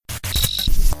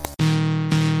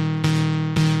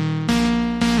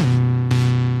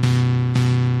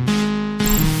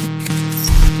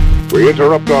We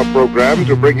interrupt our program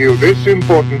to bring you this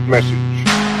important message.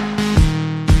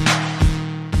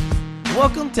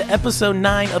 Welcome to episode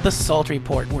 9 of The Salt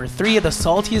Report, where 3 of the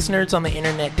saltiest nerds on the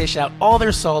internet dish out all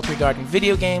their salt regarding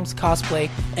video games, cosplay,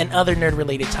 and other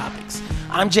nerd-related topics.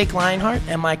 I'm Jake Lionheart,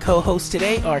 and my co-hosts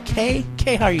today are Kay.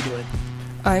 Kay, how are you doing?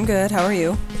 I'm good. How are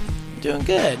you? Doing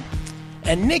good.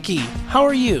 And Nikki, how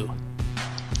are you?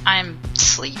 I'm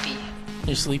sleepy.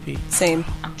 You're sleepy? Same.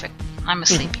 I'm a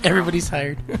sleepy girl. Everybody's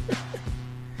tired.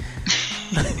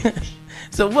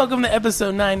 So welcome to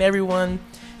episode 9, everyone.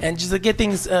 And just to get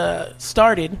things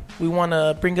started, we want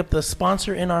to bring up the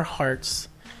sponsor in our hearts.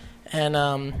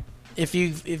 And if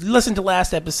you listened to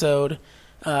last episode,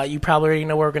 you probably already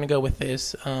know where we're going to go with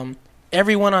this.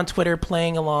 Everyone on Twitter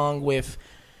playing along with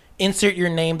Insert Your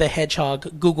Name the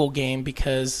Hedgehog Google game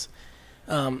because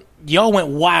y'all went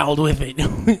wild with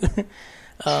it.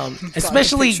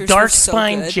 Especially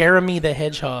Darkspine so Jeremy the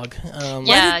Hedgehog.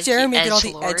 Why did Jeremy get all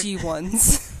the edgy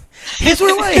ones? His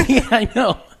were like, yeah, I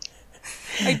know.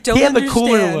 I don't He had understand. the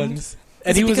cooler ones.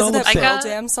 And he was all upset. upset. Pearl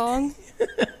Jam song?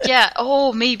 Yeah,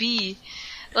 maybe.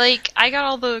 Like, I got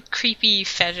all the creepy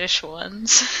fetish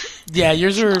ones. Yeah,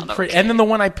 yours were okay. And then the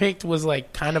one I picked was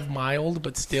like kind of mild,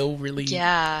 but still really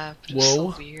yeah, whoa.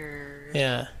 So weird.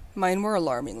 Yeah. Mine were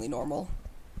alarmingly normal.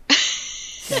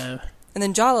 Yeah. And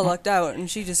then Jala lucked out,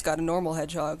 and she just got a normal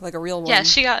hedgehog, like a real one. Yeah,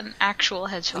 she got an actual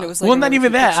hedgehog. And it was like well, not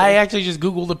even that. picture. I actually just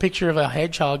Googled a picture of a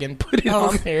hedgehog and put it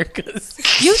on there because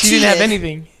You she didn't have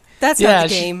anything. That's not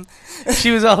the game.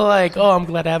 She was all like, "Oh, I'm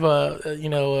glad I have a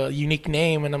unique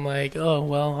name," and I'm like, "Oh,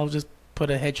 well, I'll just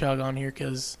put a hedgehog on here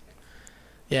because,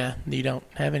 yeah, you don't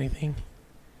have anything."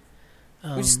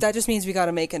 That just means we got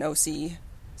to make an OC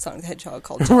Sonic the Hedgehog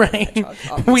called Jala right. the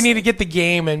Hedgehog. We need to get the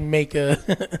game and make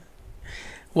a.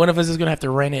 One of us is gonna have to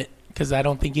rent it because I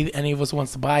don't think any of us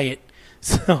wants to buy it.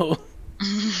 So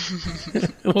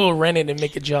we'll rent it and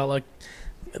make a Jala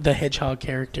the Hedgehog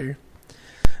character.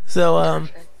 So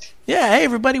yeah, hey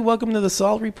everybody, welcome to the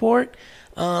Salt Report.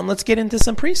 Let's get into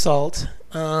some pre-salt.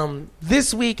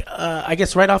 This week, I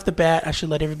guess right off the bat, I should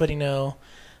let everybody know.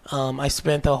 I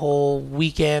spent the whole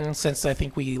weekend since I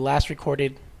think we last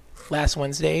recorded last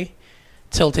Wednesday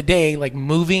till today, like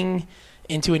moving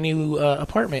into a new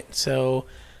apartment. So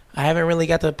I haven't really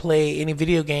got to play any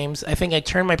video games. I think I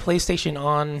turned my PlayStation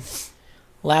on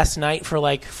last night for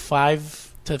like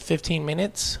 5 to 15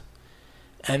 minutes,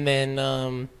 and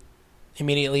then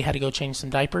immediately had to go change some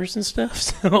diapers and stuff.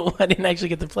 So I didn't actually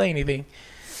get to play anything.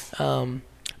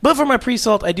 But for my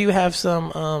pre-salt, I do have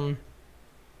some,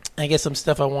 I guess, some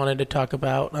stuff I wanted to talk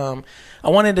about. I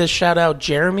wanted to shout out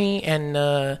Jeremy and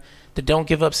the Don't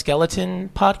Give Up Skeleton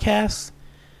podcast.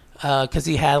 Because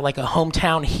he had like a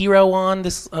hometown hero on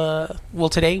this,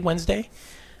 today, Wednesday.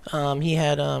 He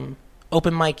had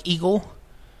Open Mike Eagle,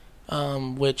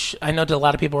 which I know to a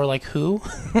lot of people are like, who?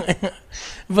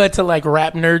 But to like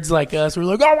rap nerds like us, we're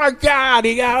like, oh my God,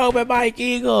 he got Open Mike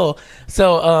Eagle.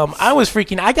 So I was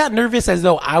freaking, I got nervous as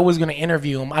though I was going to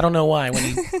interview him. I don't know why.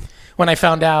 When I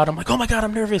found out, I'm like, oh my God,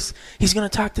 I'm nervous. He's going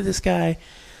to talk to this guy.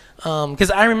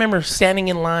 Because I remember standing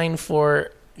in line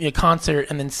for a concert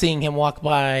and then seeing him walk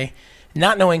by,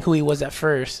 not knowing who he was at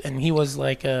first, and he was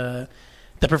like the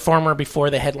performer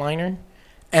before the headliner.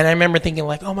 And I remember thinking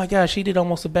like, oh my gosh, he did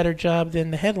almost a better job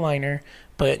than the headliner.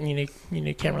 But you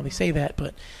can't really say that.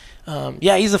 But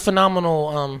yeah, he's a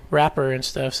phenomenal rapper and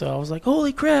stuff. So I was like,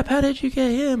 holy crap, how did you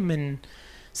get him? And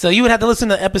so you would have to listen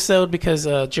to the episode because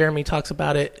Jeremy talks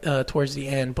about it towards the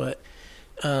end. But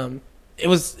it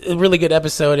was a really good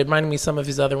episode. It reminded me of some of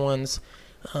his other ones.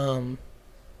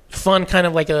 Fun, kind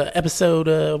of like a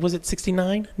episode, was it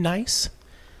 69? Nice?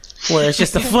 Where it's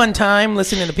just a fun time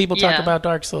listening to people talk about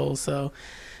Dark Souls. So,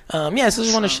 so I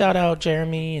just want to shout out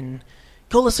Jeremy and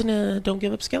go listen to Don't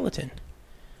Give Up Skeleton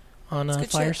on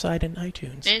Fireside and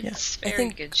iTunes. It's very I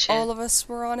think good shit. all of us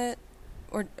were on it.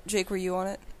 Or, Jake, were you on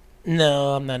it?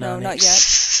 No, I'm not on it. No, not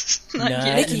yet. Not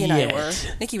yet. Nikki and I were.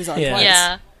 Nikki was on twice.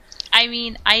 Yeah. I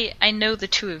mean, I know the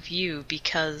two of you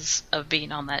because of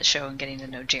being on that show and getting to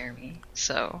know Jeremy.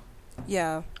 So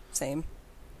yeah, same.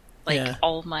 Like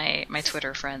all my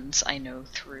Twitter friends, I know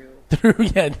through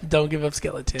Don't Give Up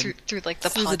Skeleton through like the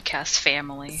podcast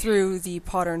family, through the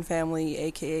Pottern family,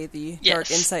 aka the Dark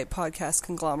Insight podcast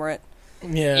conglomerate.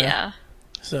 Yeah.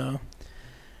 So,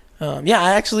 I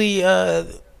actually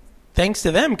thanks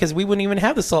to them, because we wouldn't even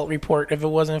have the Salt Report if it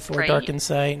wasn't for Dark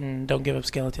Insight and Don't Give Up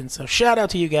Skeleton. So shout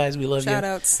out to you guys. We love you. Shout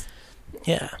outs.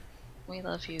 Yeah. We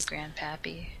love you,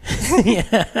 Grandpappy.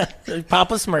 Yeah.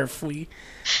 Papa Smurf. We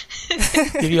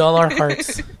give you all our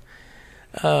hearts.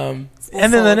 And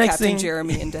then the next Captain thing,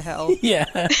 Jeremy into hell.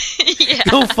 Yeah.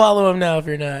 Go follow him now if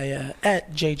you're not. Yeah.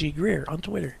 At JG Greer on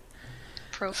Twitter.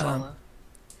 Pro follow.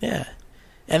 Yeah.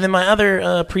 And then my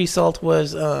other pre-salt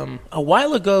was a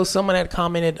while ago, someone had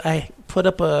commented, I put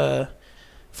up a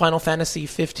Final Fantasy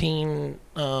 15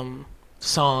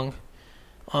 song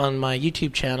on my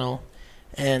YouTube channel,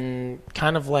 and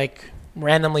kind of like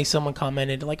randomly someone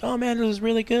commented like, "Oh man, it was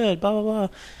really good," blah blah blah.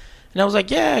 And I was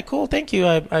like, "Yeah, cool, thank you.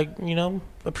 I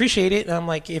appreciate it." And I'm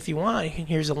like, "If you want,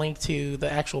 here's a link to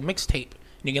the actual mixtape,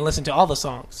 and you can listen to all the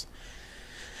songs."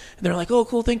 And they're like, "Oh,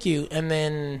 cool, thank you." And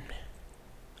then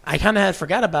I kind of had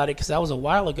forgot about it because that was a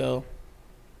while ago.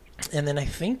 And then I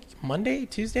think probably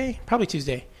Tuesday,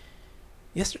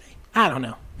 yesterday, I don't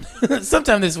know,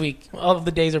 sometime this week, all of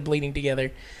the days are bleeding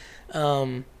together.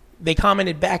 They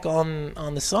commented back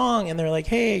on the song, and they're like,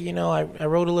 "Hey, I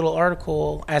wrote a little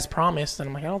article as promised." And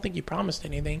I'm like, "I don't think you promised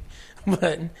anything."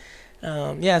 But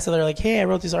so they're like, "Hey, I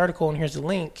wrote this article, and here's the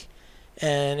link."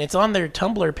 And it's on their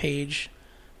Tumblr page,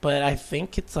 but I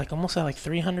think it's like almost at like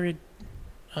 300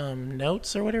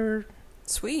 notes or whatever.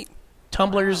 Sweet.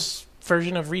 Tumblr's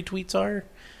version of retweets are.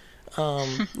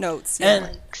 Notes, yeah.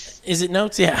 And is it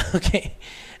notes? Yeah, okay.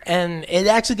 And it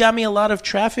actually got me a lot of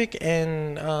traffic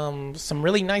and some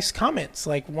really nice comments.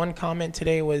 Like one comment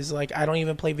today was like, "I don't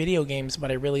even play video games, but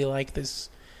I really like these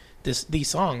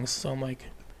songs." So I'm like,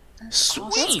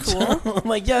 sweet. That's cool. I'm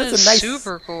like, yeah, that's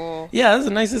super cool. Yeah, that's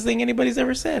the nicest thing anybody's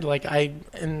ever said. Like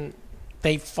and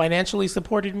they financially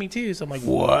supported me too. So I'm like,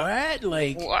 what?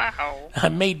 Like, wow. I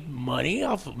made money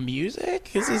off of music?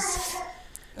 This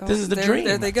is the dream.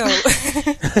 There they go.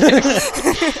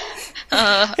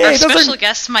 Our special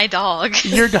guest, my dog.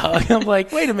 Your dog. I'm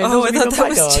like, wait a minute. Oh, I thought that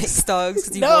was dogs. Jake's dogs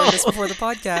because you warned us before the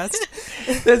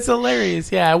podcast. That's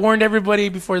hilarious. Yeah, I warned everybody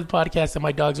before the podcast that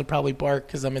my dogs would probably bark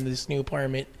because I'm in this new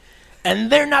apartment.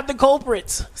 And they're not the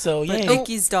culprits. So, yeah. But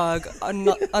Nikki's dog,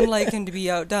 unlike him to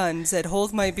be outdone, said,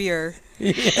 "Hold my beer."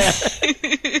 Yeah.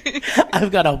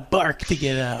 I've got a bark to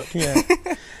get out. Yeah.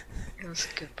 It was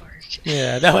a good bark.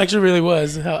 Yeah, that actually really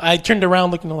was. I turned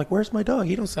around looking, like, "Where's my dog?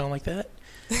 He don't sound like that."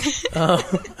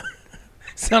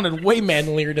 Sounded way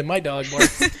manlier than my dog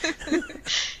barks.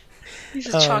 He's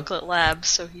a chocolate lab,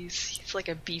 so he's like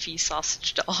a beefy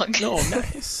sausage dog. Oh,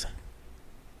 nice.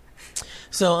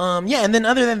 So, and then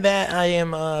other than that, I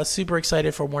am super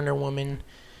excited for Wonder Woman.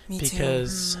 Me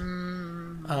because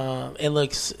it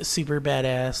looks super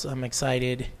badass. I'm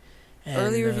excited. And,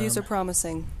 early reviews are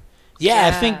promising. Yeah,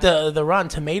 I think the Rotten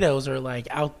Tomatoes are like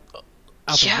out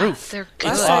the roof. They're good.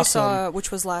 Last I saw, which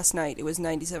was last night, it was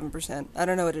 97%. I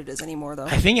don't know what it is anymore, though.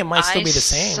 I think it might still be the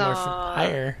same or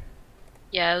higher.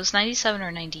 Yeah, it was 97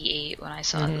 or 98 when I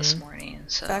saw it this morning.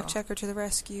 So. Fact checker to the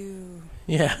rescue.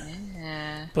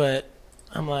 Yeah. But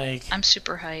I'm like, I'm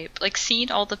super hype. Like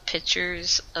seeing all the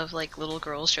pictures of like little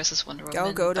girls dressed as Wonder Woman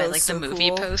Gal Gadot by like so the movie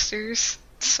cool. posters.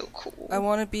 It's so cool. I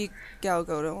want to be Gal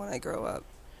Gadot when I grow up.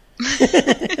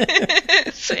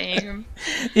 Same.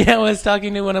 Yeah, I was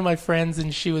talking to one of my friends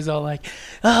and she was all like,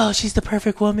 "Oh, she's the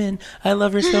perfect woman. I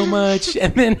love her so much."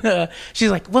 And then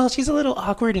she's like, "Well, she's a little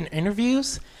awkward in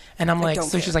interviews." And I'm like,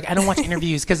 she's like, "I don't watch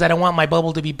interviews because I don't want my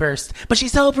bubble to be burst. But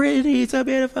she's so pretty, so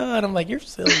beautiful." And I'm like, "You're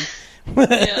silly."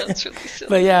 Yeah, it's really silly.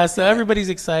 But yeah, so everybody's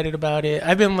excited about it.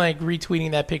 I've been like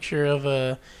retweeting that picture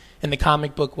of in the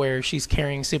comic book where she's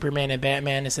carrying Superman and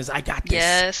Batman and says, "I got this."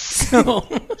 Yes. So,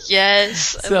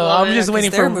 yes. So I'm just waiting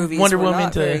for Wonder Woman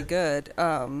not to. Very good.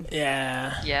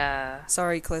 Yeah. Yeah.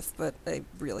 Sorry, Cliff, but I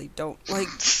really don't like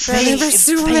They Batman vs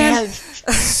Superman. have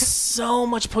so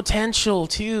much potential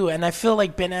too, and I feel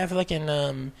like Ben Affleck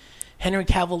and Henry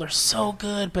Cavill are so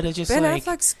good, but it's just Ben like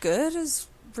Affleck's good as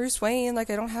Bruce Wayne.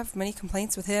 Like I don't have many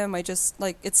complaints with him. I just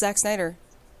like it's Zack Snyder.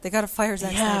 They gotta fire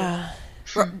Zack Snyder.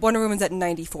 Wonder Woman's at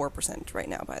 94% right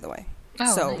now, by the way.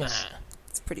 Oh, so nice.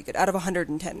 it's pretty good. Out of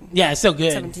 110. Yeah, it's so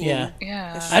good. 17.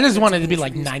 Yeah. I just wanted it to be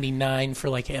like 99 for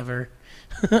like ever.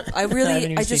 I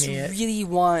just really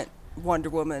want Wonder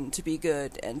Woman to be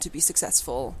good and to be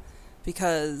successful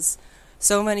because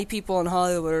so many people in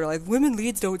Hollywood are like, women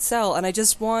leads don't sell, and I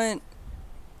just want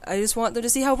them to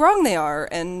see how wrong they are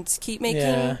and keep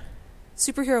making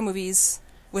superhero movies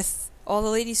with all the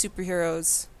lady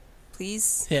superheroes,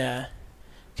 please. Yeah.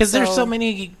 Because there's so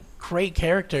many great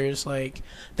characters. Like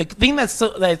the thing that's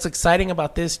exciting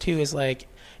about this too is like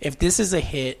if this is a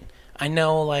hit, I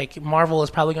know like Marvel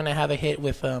is probably going to have a hit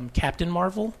with Captain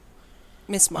Marvel.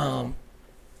 Miss Marvel.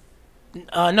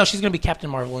 No, she's going to be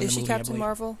Captain Marvel in the movie. Is she Captain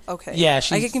Marvel? Okay. Yeah,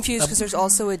 I get confused because there's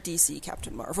also a DC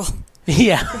Captain Marvel.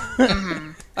 Yeah.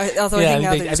 Mm-hmm. Although I think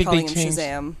now they're just calling him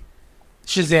Shazam.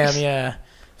 Shazam, yeah.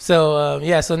 So,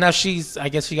 so now I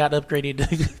guess she got upgraded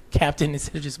to Captain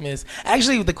instead of just Miss.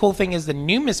 Actually, the cool thing is the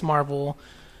new Miss Marvel,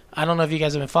 I don't know if you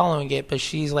guys have been following it, but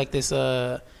she's like this.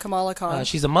 Kamala Khan.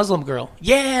 She's a Muslim girl.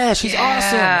 Yeah, she's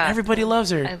awesome. Everybody loves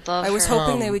her. I was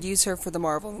hoping they would use her for the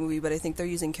Marvel movie, but I think they're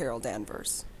using Carol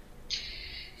Danvers.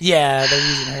 Yeah, they're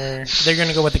using her. They're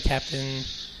gonna go with the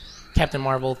Captain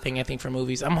Marvel thing, I think, for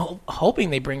movies. I'm hoping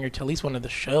they bring her to at least one of the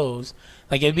shows.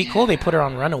 Like, it'd be cool they put her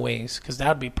on Runaways, because that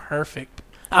would be perfect.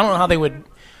 I don't know how they would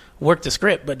work the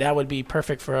script, but that would be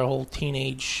perfect for a whole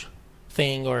teenage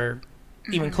thing, or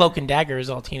even Cloak and Dagger is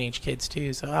all teenage kids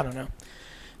too, so I don't know.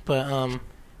 But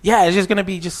yeah, it's just gonna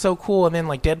be just so cool. And then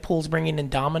like Deadpool's bringing in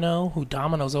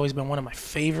Domino's always been one of my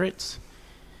favorites.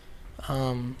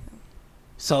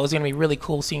 So it's gonna be really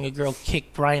cool seeing a girl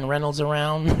kick Ryan Reynolds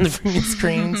around the freaking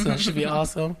screen. So that should be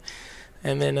awesome.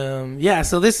 And then yeah,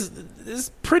 so this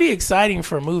is pretty exciting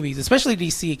for movies, especially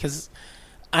DC, because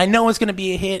I know it's gonna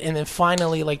be a hit. And then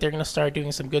finally, like, they're gonna start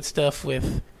doing some good stuff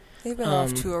with. They've been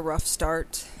off to a rough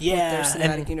start with their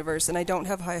cinematic universe, and I don't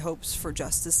have high hopes for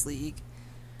Justice League.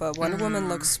 But Wonder Woman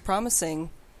looks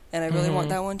promising, and I really want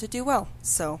that one to do well.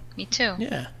 So me too.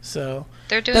 Yeah, so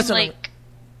they're doing like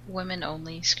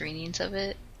women-only screenings of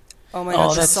it. Oh my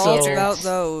gosh, it's all about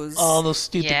those. All those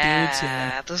stupid dudes.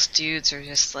 Yeah, those dudes are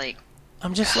just like.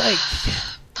 I'm just like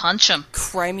punch them.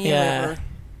 Cry me a river.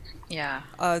 Yeah.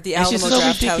 The Alamo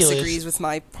Draft House agrees with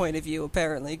my point of view,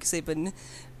 apparently, because they've been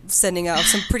sending out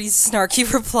some pretty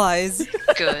snarky replies.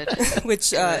 Good.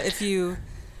 Which, if you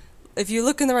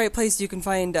look in the right place, you can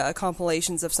find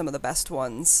compilations of some of the best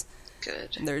ones.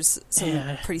 Good. And there's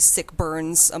some pretty sick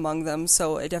burns among them,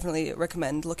 so I definitely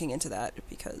recommend looking into that,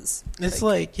 because it's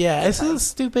it's the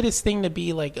stupidest thing to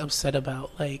be like upset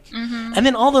about, like, and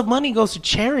then all the money goes to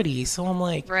charity. So I'm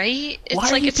like, right?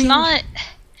 It's like it's not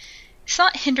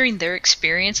hindering their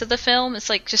experience of the film. It's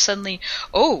like just suddenly,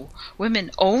 women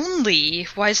only.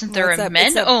 Why isn't there a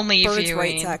men only birds viewing?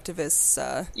 Rights activists.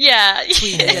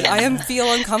 Tweeted, I am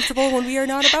feel uncomfortable when we are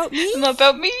not about me. Not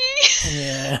about me.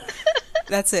 Yeah.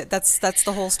 That's it. That's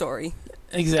the whole story.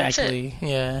 Exactly.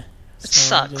 Yeah. It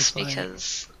sucks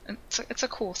because it's a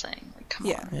cool thing. Like, come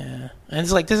on. Yeah. And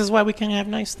it's like, this is why we can have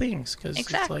nice things, because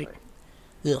it's like,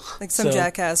 ugh. Like some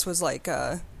jackass was like,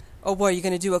 oh boy, you're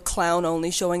going to do a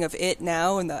clown-only showing of It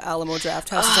now in the Alamo Draft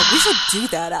House? It's like, we should do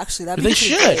that, actually. That'd be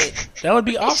great. That would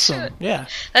be awesome. Yeah.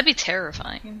 That'd be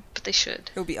terrifying, but they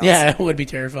should. It would be awesome. Yeah, it would be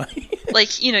terrifying.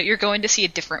 Like, you're going to see a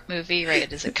different movie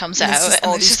right as it comes out,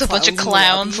 and there's just a bunch of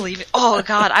clowns leaving. Oh,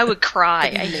 God, I would cry.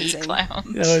 I hate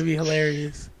clowns. That would be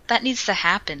hilarious. That needs to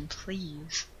happen,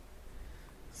 please.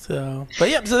 So,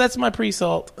 but yeah, so that's my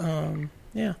pre-salt.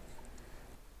 Yeah.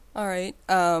 All right.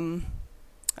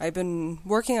 I've been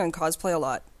working on cosplay a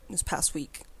lot this past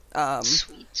week.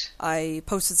 Sweet. I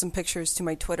posted some pictures to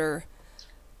my Twitter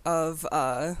of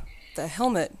the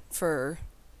helmet for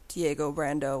Diego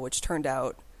Brando, which turned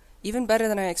out even better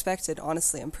than I expected.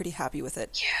 Honestly, I'm pretty happy with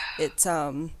it. Yeah. It's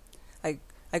I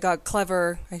got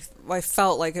clever. I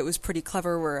felt like it was pretty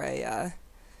clever, where I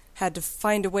had to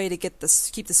find a way to keep the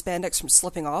spandex from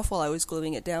slipping off while I was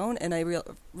gluing it down, and I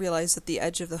realized that the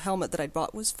edge of the helmet that I'd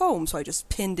bought was foam, so I just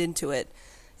pinned into it.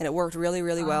 And it worked really,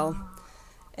 really well.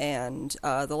 And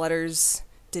the letters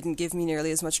didn't give me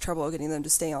nearly as much trouble getting them to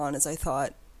stay on as I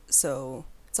thought. So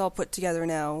it's all put together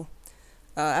now.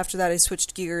 After that, I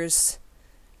switched gears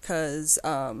because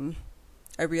I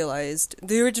realized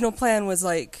the original plan was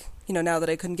like, now that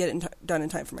I couldn't get it done in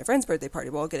time for my friend's birthday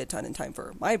party, well, I'll get it done in time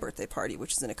for my birthday party,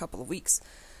 which is in a couple of weeks.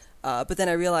 But then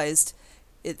I realized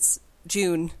it's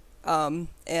June,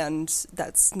 and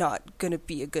that's not going to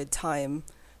be a good time.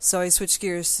 So I switched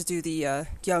gears to do the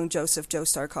young Joseph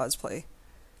Joestar cosplay,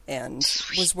 and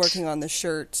was working on the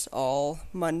shirt all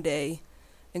Monday,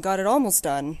 and got it almost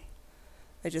done.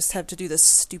 I just have to do the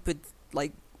stupid,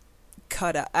 like,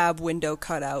 ab window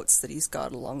cutouts that he's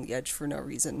got along the edge for no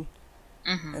reason,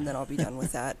 and then I'll be done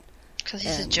with that. Because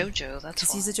he's a Jojo, that's why.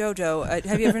 Because he's a Jojo.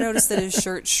 Have you ever noticed that his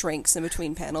shirt shrinks in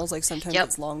between panels? Like, sometimes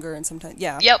it's longer, and sometimes...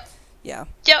 Yeah. Yep.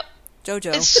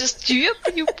 Jojo. It's just...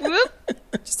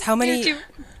 Just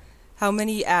how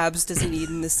many abs does he need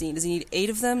in this scene? Does he need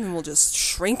 8 of them? And we'll just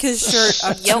shrink his shirt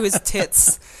up to his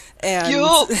tits. And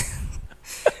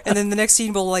and then the next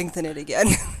scene we'll lengthen it again.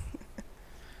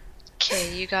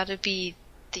 Okay, you gotta be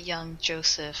the young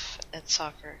Joseph at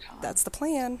SoccerCon. That's the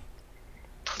plan.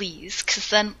 Please, because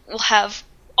then we'll have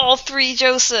all 3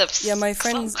 Josephs. Yeah, my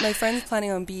friend's planning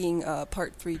on being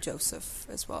part 3 Joseph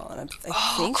as well. And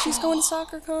I think she's going to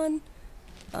SoccerCon.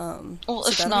 Well, so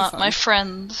if not, my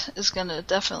friend is gonna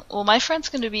definitely... Well, my friend's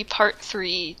gonna be part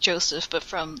 3 Joseph, but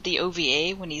from the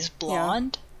OVA when he's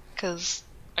blonde. Because,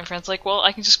 my friend's like, well,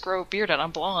 I can just grow a beard out.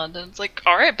 I'm blonde. And it's like,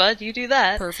 all right, bud, you do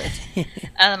that. Perfect. And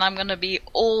then I'm going to be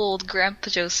old Grandpa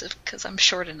Joseph because I'm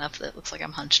short enough that it looks like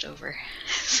I'm hunched over.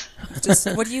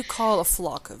 What do you call a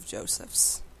flock of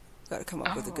Josephs? Got to come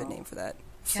up with a good name for that.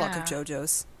 Flock of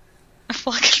Jojos. A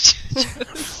flock of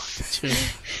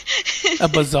Jojos. A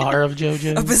bazaar of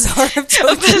Jojo. A bazaar of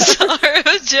Jojo. A bazaar of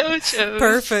Jojos.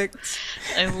 Perfect.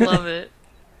 I love it.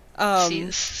 See,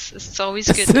 it's always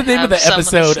good the to name have of the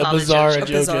episode, a bazaar of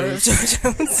A bazaar of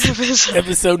Jojos.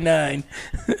 Episode 9.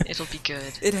 It'll be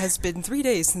good. It has been 3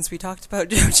 days since we talked about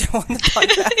Jojo on the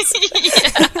podcast.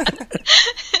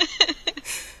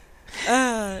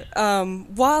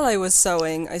 While I was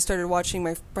sewing, I started watching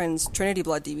my friend's Trinity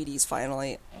Blood DVDs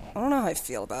finally. I don't know how I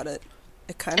feel about it.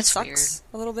 It kind of sucks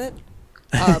a little bit,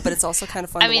 but it's also kind of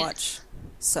fun to watch.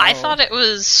 So, I thought it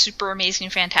was super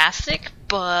amazing, fantastic,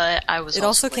 but I was. It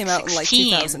also came out in like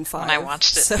 2005 when I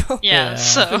watched it. So so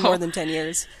it's been more than 10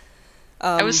 years.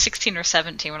 I was 16 or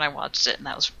 17 when I watched it, and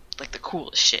that was like the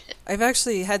coolest shit. I've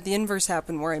actually had the inverse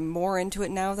happen, where I'm more into it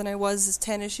now than I was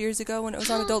 10-ish years ago when it was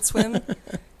on Adult Swim.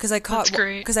 Because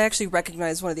I actually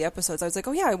recognized one of the episodes. I was like,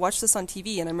 oh yeah, I watched this on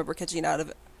TV, and I remember catching it out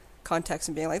of context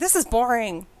and being like, this is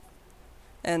boring,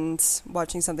 and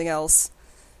watching something else.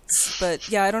 But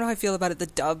yeah, I don't know how I feel about it. The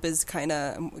dub is kind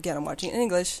of, again, I'm watching it in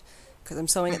English because I'm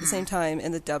sewing at the same time,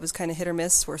 and the dub is kind of hit or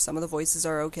miss, where some of the voices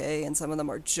are okay and some of them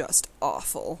are just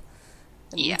awful.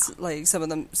 And like some of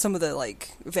the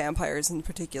like vampires in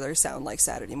particular sound like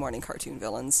Saturday morning cartoon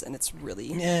villains, and it's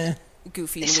really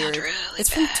goofy and weird. Really it's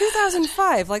bad. from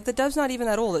 2005. Like, the dub's not even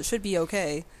that old. It should be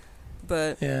okay,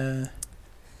 but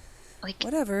like,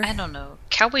 whatever. I don't know.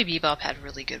 Cowboy Bebop had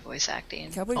really good voice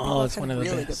acting. Cowboy Bebop had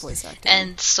really good voice acting.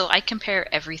 And so I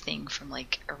compare everything from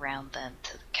like around then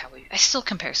to Cowboy. I still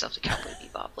compare stuff to Cowboy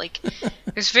Bebop. Like,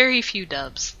 there's very few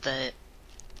dubs that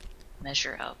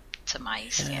measure up to my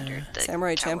standard.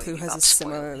 Samurai Champloo has a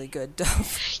similarly good dub.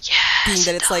 Yeah, being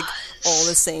that it's like all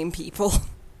the same people.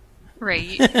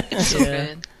 Right. It's so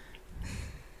good.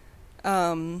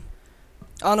 On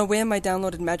a whim, I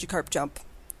downloaded Magikarp Jump.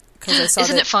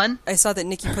 Isn't it fun? I saw that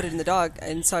Nikki put it in the dog,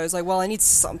 and so I was like, well, I need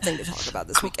something to talk about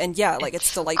this week. And yeah, like,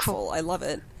 it's delightful. Cool. I love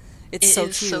it. It's so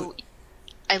cute.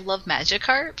 I love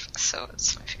Magikarp, so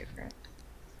it's my favorite.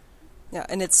 Yeah,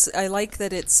 and I like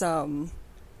that it's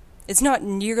not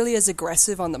nearly as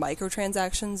aggressive on the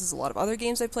microtransactions as a lot of other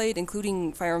games I played,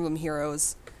 including Fire Emblem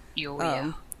Heroes.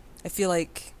 Yeah. I feel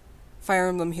like Fire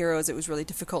Emblem Heroes, it was really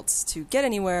difficult to get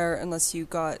anywhere unless you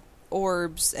got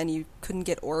orbs, and you couldn't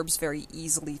get orbs very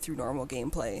easily through normal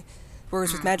gameplay.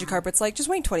 Whereas with Magikarp, it's like, just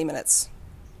wait 20 minutes.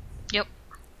 Yep.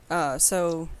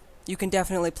 So you can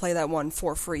definitely play that one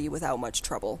for free without much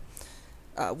trouble,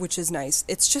 which is nice.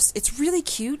 It's really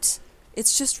cute.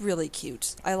 It's just really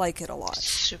cute. I like it a lot. It's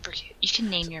super cute. You can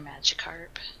name your Magikarp.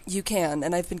 You can,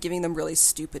 and I've been giving them really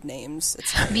stupid names.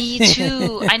 Me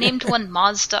too. I named one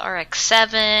Mazda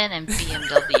RX-7 and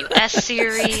BMW S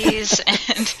Series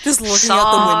and just looking socks.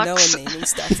 out the window and naming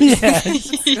stuff.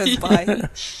 Goes by.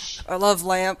 I love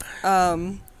Lamp.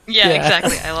 Yeah,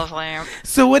 exactly. I love Lamp.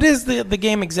 So what is the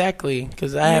game exactly?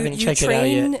 Because I haven't checked it out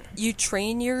yet. You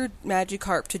train your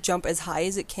Magikarp to jump as high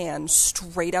as it can,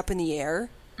 straight up in the air.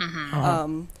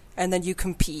 Mm-hmm. And then you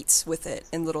compete with it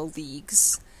in little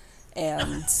leagues,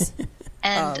 and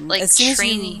like as soon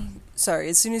training.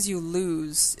 As soon as you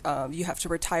lose, you have to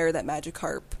retire that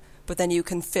Magikarp, but then you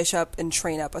can fish up and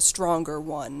train up a stronger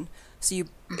one. So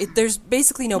there's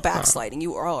basically no backsliding.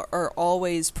 You are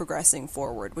always progressing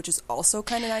forward, which is also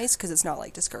kind of nice because it's not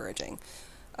like discouraging.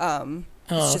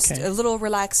 It's just a little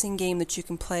relaxing game that you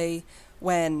can play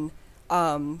when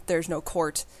there's no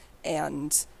court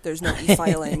and there's no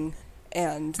e-filing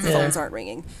and the phones aren't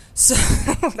ringing. So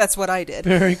that's what I did.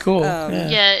 Very cool.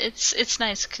 Yeah, it's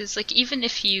nice because like even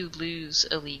if you lose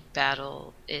a league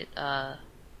battle,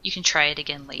 you can try it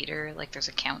again later. Like there's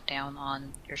a countdown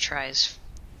on your tries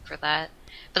for that,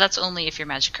 but that's only if your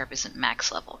Magikarp isn't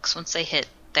max level. Because once they hit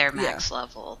their max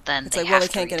level, then it's they like, have they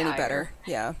to can't get any retire. better.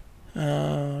 Yeah.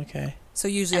 Oh, okay. So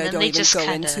usually I don't even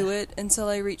go into it until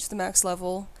I reach the max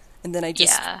level. And then I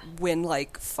just win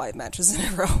like 5 matches in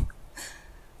a row.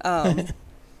 And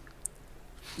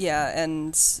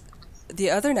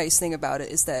the other nice thing about it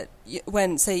is that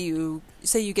when say you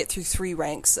get through 3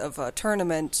 ranks of a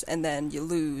tournament and then you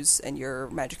lose and your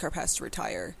Magikarp has to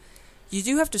retire, you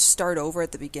do have to start over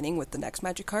at the beginning with the next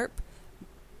Magikarp,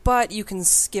 but you can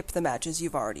skip the matches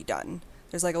you've already done.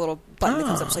 There's like a little button that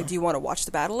comes up. It's like, do you want to watch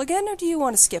the battle again or do you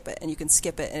want to skip it? And you can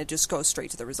skip it and it just goes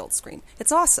straight to the results screen.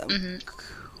 It's awesome. Mm-hmm.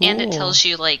 And it tells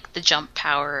you, like, the jump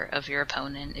power of your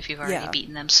opponent if you've already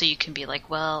beaten them, so you can be like,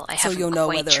 well, I haven't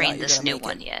quite trained this new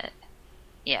one yet.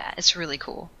 Yeah, it's really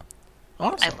cool.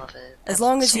 Awesome. I love it. As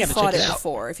long as you fought it out.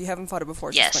 before. If you haven't fought it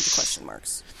before, just went to question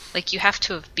marks. Like, you have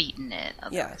to have beaten it,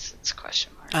 otherwise it's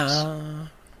question marks.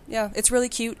 Yeah, it's really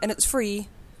cute, and it's free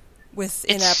with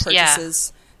in-app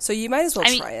purchases. So you might as well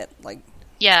try it.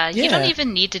 Yeah, you don't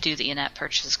even need to do the in-app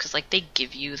purchases, because, like, they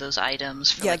give you those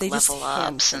items for, like, they level just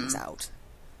hand ups. things out.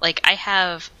 Like, I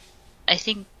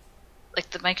think, like,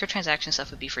 the microtransaction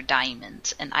stuff would be for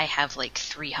diamonds, and I have, like,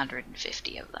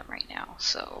 350 of them right now,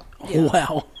 so... Yeah.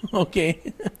 Wow,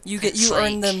 okay. You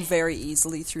earn them very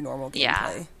easily through normal gameplay.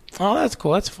 Yeah. Oh, that's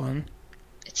cool, that's fun.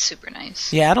 It's super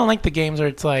nice. Yeah, I don't like the games where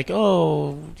it's like,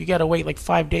 oh, you gotta wait, like,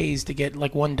 5 days to get,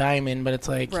 like, 1 diamond, but it's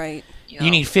like... Right. You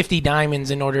need 50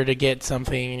 diamonds in order to get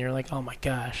something, and you're like, oh my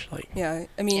gosh. Like, yeah,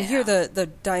 I mean, here the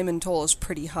diamond toll is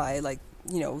pretty high. Like,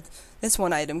 this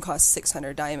one item costs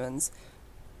 600 diamonds,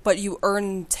 but you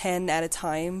earn 10 at a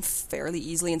time fairly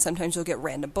easily, and sometimes you'll get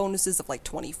random bonuses of, like,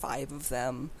 25 of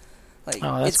them. Like,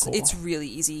 cool. It's really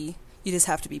easy. You just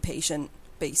have to be patient,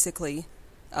 basically.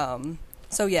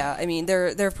 So, yeah, I mean,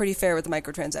 they're pretty fair with the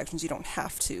microtransactions. You don't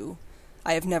have to.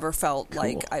 I have never felt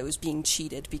like I was being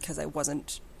cheated because I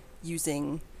wasn't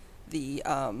using the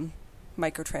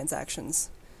microtransactions.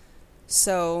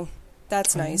 So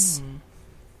that's nice.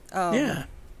 Yeah.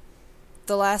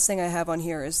 The last thing I have on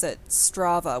here is that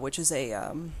Strava, which is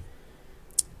a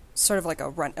sort of like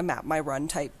a map my run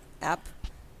type app,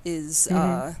 is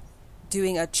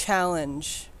doing a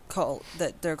challenge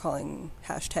that they're calling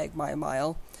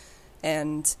 #MyMile,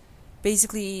 and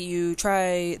basically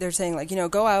they're saying, like,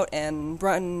 go out and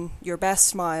run your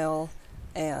best mile,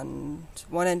 and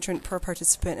 1 entrant per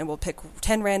participant, and we'll pick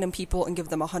 10 random people and give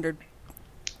them £100,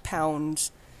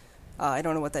 I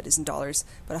don't know what that is in dollars,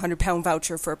 but £100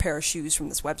 voucher for a pair of shoes from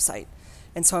this website.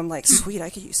 And so I'm like, sweet, I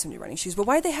could use some new running shoes, but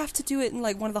why'd they have to do it in,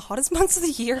 like, one of the hottest months of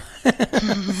the year?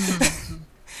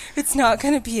 It's not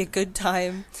going to be a good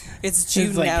time. It's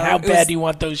June now. How bad do you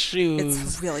want those shoes?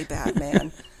 It's really bad,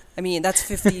 man. I mean, that's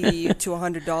 $50 to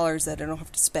 $100 that I don't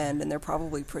have to spend, and they're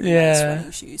probably pretty nice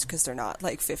running shoes, because they're not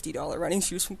like $50 running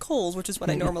shoes from Kohl's, which is what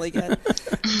I normally get.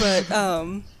 But,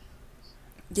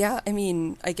 yeah, I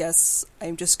mean, I guess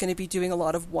I'm just going to be doing a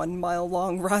lot of 1 mile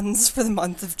long runs for the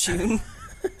month of June.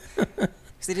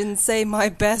 Because they didn't say my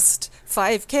best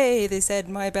 5K, they said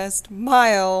my best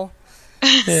mile.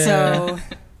 Yeah. So,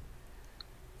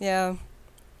 yeah.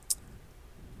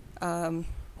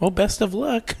 Well, best of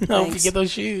luck. I hope you get those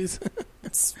shoes.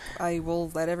 I will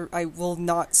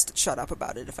not shut up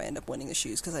about it if I end up winning the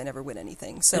shoes, because I never win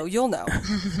anything. So you'll know.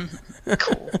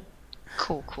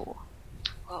 Cool.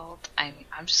 Well,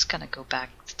 I'm just gonna go back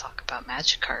to talk about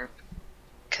Magikarp,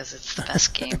 because it's the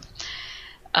best game.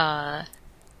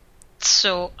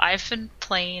 So I've been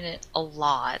playing it a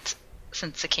lot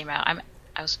since it came out. I'm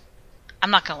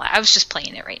not gonna lie, I was just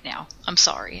playing it right now. I'm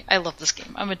sorry. I love this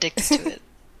game. I'm addicted to it.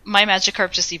 My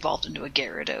Magikarp just evolved into a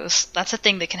Gyarados. That's a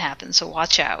thing that can happen, so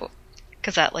watch out,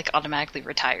 because that, like, automatically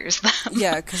retires them.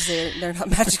 Yeah, because they're not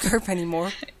Magikarp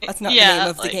anymore. That's not the name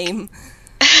of the game.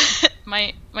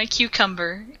 My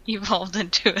Cucumber evolved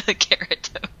into a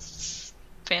Gyarados.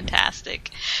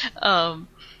 Fantastic. But,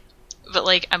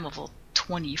 like, I'm level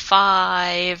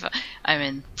 25. I'm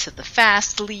into the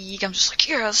Fast League. I'm just like,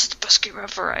 yeah, this is the best game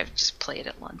ever. I've just played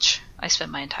at lunch. I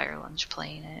spent my entire lunch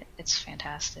playing it. It's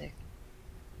fantastic.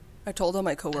 I told all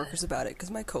my coworkers about it,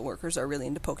 because my coworkers are really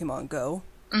into Pokemon Go.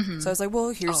 Mm-hmm. So I was like, well,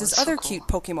 here's this other cool. cute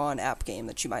Pokemon app game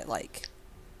that you might like.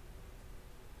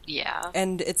 Yeah.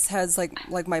 And it has, like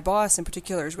my boss in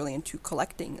particular is really into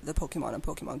collecting the Pokemon on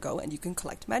Pokemon Go, and you can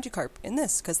collect Magikarp in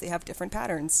this, because they have different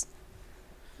patterns.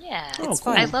 Yeah, it's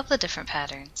fun. I love the different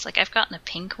patterns. Like, I've gotten a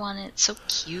pink one. It's so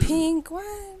cute. Pink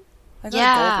one? I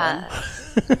got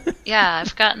a gold one. Yeah,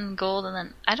 I've gotten gold, and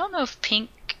then I don't know if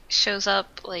pink shows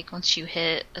up, like, once you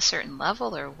hit a certain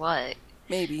level or what.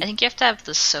 Maybe. I think you have to have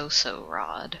the So-So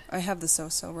rod. I have the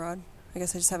So-So rod. I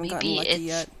guess I just haven't gotten lucky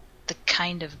yet. The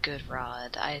kind of good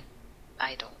rod. I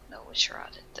don't know which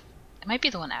rod it might be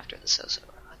the one after the So-So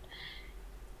rod.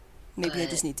 Maybe I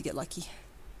just need to get lucky.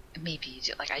 Maybe,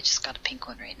 like, I just got a pink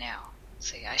one right now.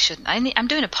 So yeah, I shouldn't. I'm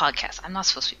doing a podcast. I'm not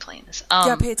supposed to be playing this.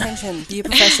 Yeah, pay attention. Be a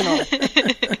professional.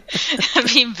 I'm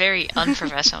being very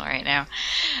unprofessional right now.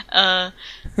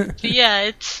 But yeah,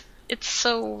 it's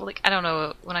so, like, I don't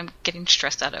know, when I'm getting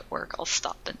stressed out at work, I'll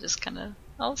stop and just kind of,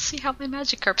 I'll see how my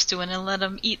Magikarp's doing and let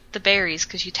him eat the berries,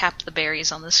 because you tap the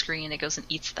berries on the screen, it goes and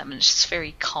eats them, and it's just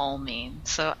very calming.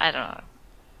 So I don't know.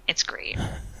 It's great.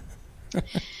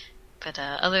 But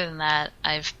other than that,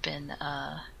 I've been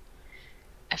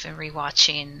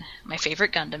rewatching my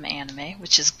favorite Gundam anime,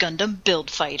 which is Gundam Build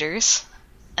Fighters,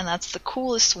 and that's the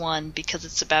coolest one because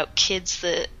it's about kids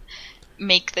that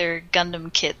make their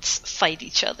Gundam kits fight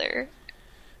each other.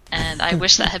 And I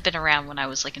wish that had been around when I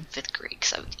was like in 5th grade,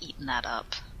 because I would have eaten that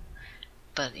up.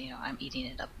 But, you know, I'm eating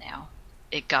it up now.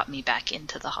 It got me back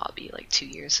into the hobby like 2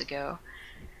 years ago.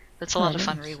 It's a lot of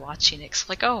fun rewatching it. 'Cause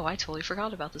like, oh, I totally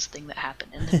forgot about this thing that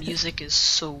happened. And the music is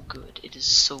so good. It is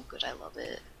so good. I love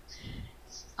it.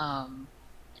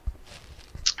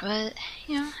 But,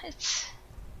 you know, it's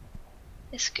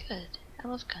good. I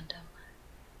love Gundam.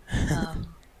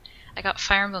 I got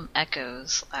Fire Emblem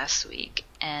Echos last week,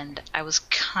 and I was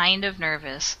kind of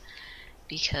nervous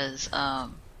because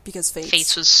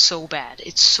Fates was so bad.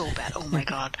 It's so bad. Oh my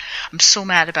god. I'm so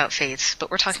mad about Fates, but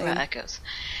we're talking about Echos.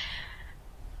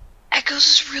 Echos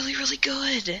is really, really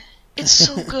good. It's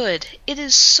so good. It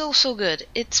is so, so good.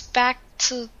 It's back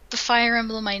to the Fire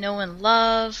Emblem I know and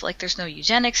love. Like, there's no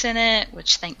eugenics in it,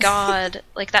 which, thank God.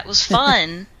 Like, that was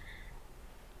fun.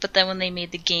 But then when they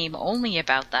made the game only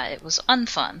about that, it was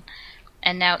unfun.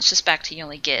 And now it's just back to you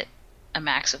only get a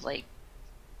max of, like,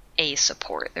 A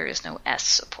support. There is no S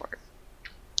support.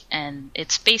 And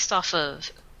it's based off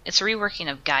of... It's a reworking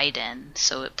of Gaiden,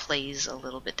 so it plays a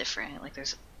little bit different. Like,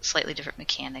 there's slightly different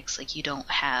mechanics. Like, you don't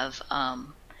have...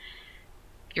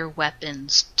 your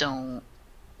weapons don't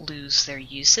lose their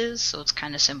uses, so it's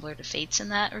kind of similar to Fates in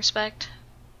that respect.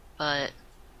 But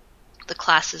the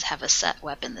classes have a set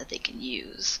weapon that they can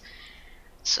use.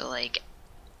 So, like,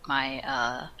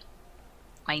 my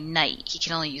knight, he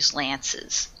can only use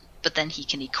lances, but then he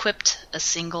can equip a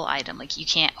single item. Like, you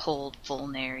can't hold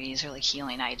vulneraries or, like,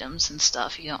 healing items and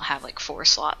stuff. You don't have, like, 4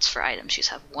 slots for items. You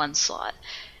just have 1 slot.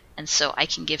 And so I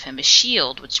can give him a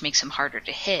shield, which makes him harder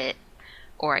to hit,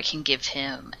 or I can give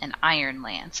him an Iron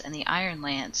Lance. And the Iron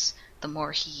Lance, the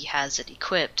more he has it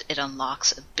equipped, it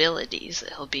unlocks abilities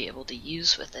that he'll be able to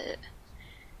use with it.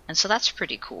 And so that's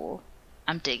pretty cool.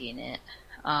 I'm digging it.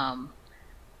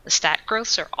 The stat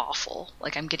growths are awful.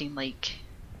 Like, I'm getting, like,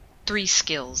 3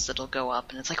 skills that'll go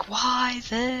up, and it's like, why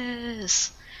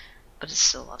this? But it's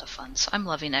still a lot of fun. So I'm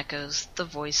loving Echoes. The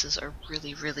voices are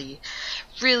really, really,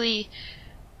 really,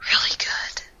 really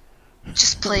good.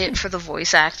 Just play it for the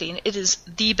voice acting. It is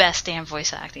the best damn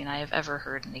voice acting I have ever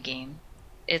heard in a game.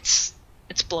 It's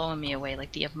blowing me away.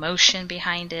 Like, the emotion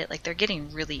behind it, like, they're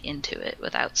getting really into it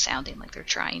without sounding like they're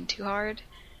trying too hard.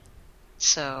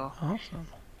 So, awesome.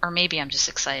 Or maybe I'm just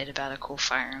excited about a cool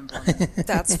Fire Emblem.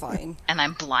 That's fine. And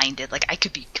I'm blinded. Like, I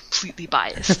could be completely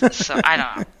biased. So, I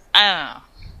don't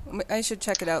know. I should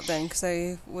check it out then, because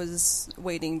I was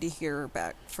waiting to hear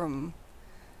back from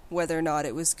whether or not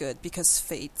it was good, because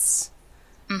Fates.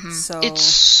 Mm-hmm. So it's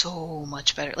so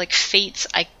much better. Like, Fates,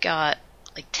 I got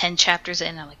like 10 chapters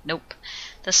in, I'm like, nope.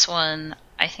 This one,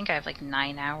 I think I have like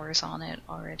 9 hours on it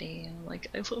already, and I'm like,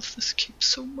 I love this game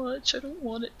so much. I don't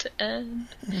want it to end.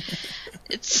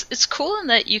 It's cool in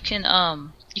that you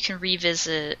can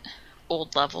revisit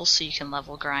old levels, so you can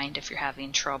level grind if you're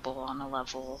having trouble on a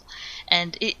level,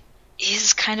 and it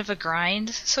is kind of a grind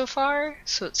so far,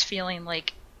 so it's feeling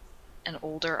like an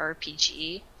older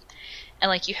RPG. And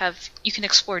like, you can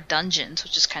explore dungeons,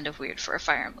 which is kind of weird for a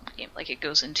Fire Emblem game. Like, it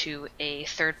goes into a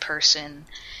third person,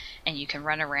 and you can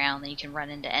run around, and you can run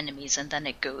into enemies, and then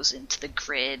it goes into the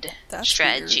grid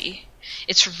strategy. Weird.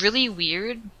 It's really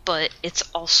weird, but it's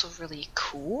also really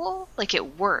cool. Like,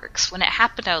 it works. When it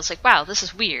happened, I was like, wow, this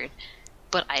is weird,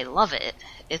 but I love it.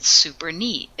 It's super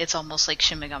neat. It's almost like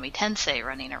Shin Megami Tensei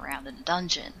running around in a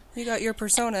dungeon. You got your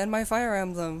Persona and my Fire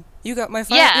Emblem. You got my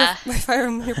Fire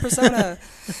Emblem, your Persona.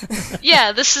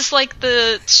 Yeah, this is like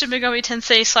the Shin Megami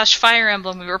Tensei / Fire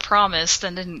Emblem we were promised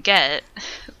and didn't get.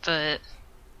 But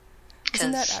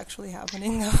isn't that actually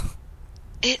happening though?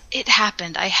 It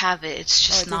happened. I have it. It's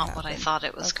just not what I thought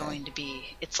it was going to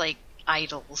be. It's like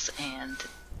idols and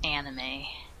anime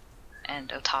and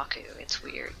otaku. It's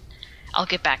weird. I'll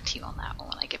get back to you on that one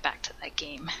when I get back to that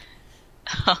game.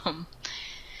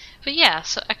 But yeah,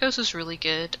 so Echoes is really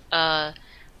good. The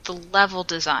level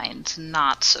design's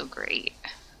not so great,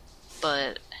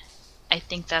 but I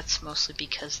think that's mostly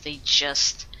because they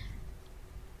just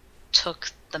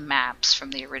took the maps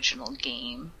from the original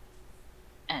game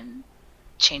and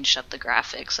changed up the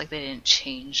graphics. Like, they didn't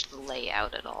change the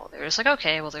layout at all. They were just like,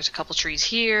 okay, well, there's a couple trees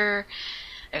here,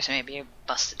 there's maybe a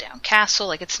busted down castle.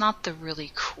 Like, it's not the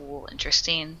really cool,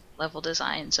 interesting level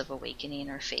designs of Awakening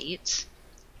or Fates.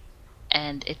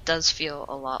 And it does feel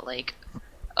a lot like,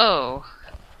 oh,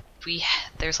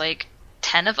 there's like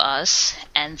 10 of us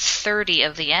and 30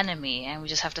 of the enemy, and we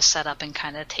just have to set up and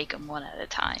kind of take them one at a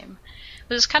time.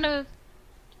 Which is kind of,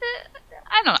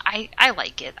 I don't know, I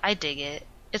like it. I dig it.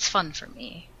 It's fun for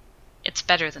me. It's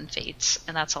better than Fates,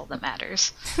 and that's all that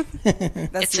matters.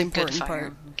 That's it's the a good important Fire part.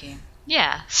 Emblem game.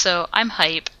 Yeah, so I'm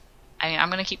hype. I'm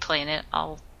going to keep playing it.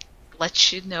 I'll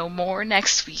let you know more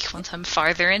next week once I'm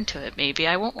farther into it. Maybe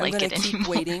I won't like it anymore. I'm going to keep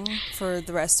waiting for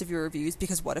the rest of your reviews,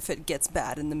 because what if it gets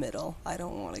bad in the middle? I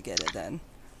don't want to get it then.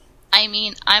 I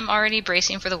mean, I'm already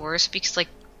bracing for the worst because, like,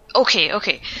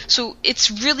 okay. So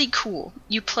it's really cool.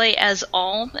 You play as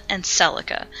Alm and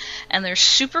Celica, and they're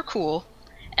super cool,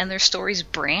 and their stories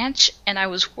branch, and I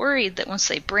was worried that once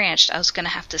they branched, I was going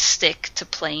to have to stick to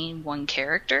playing one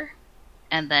character,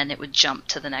 and then it would jump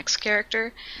to the next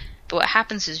character. But what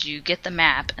happens is you get the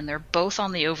map, and they're both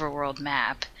on the overworld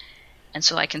map, and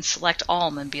so I can select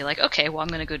Alm and be like, okay, well, I'm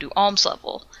going to go do Alm's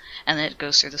level, and then it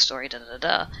goes through the story,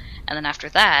 and then after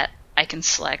that, I can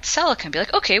select Celica and be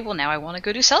like, okay, well, now I want to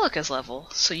go do Celica's level.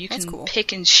 So you can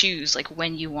pick and choose, like,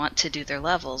 when you want to do their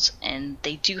levels, and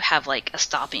they do have, like, a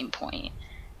stopping point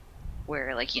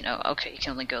where, like, you know, okay, you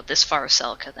can only go this far with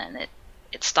Celica, then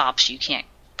it stops. You can't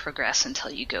progress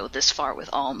until you go this far with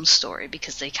Alm's story,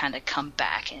 because they kind of come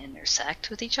back and intersect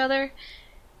with each other,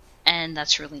 and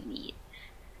that's really neat.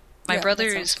 My brother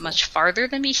is much farther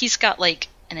than me. He's got, like,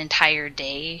 an entire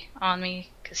day on me,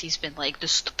 because he's been like,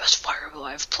 this is the best Fire Emblem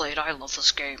I've played, I love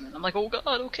this game, and I'm like, oh god,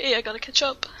 okay, I gotta catch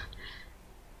up.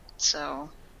 So,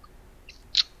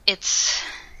 it's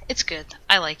good.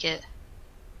 I like it.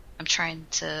 I'm trying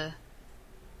to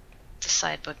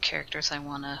decide what characters I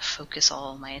want to focus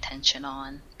all my attention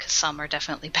on, because some are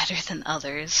definitely better than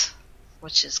others,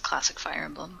 which is classic Fire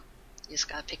Emblem. You just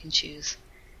gotta pick and choose.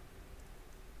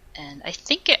 And I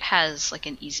think it has, like,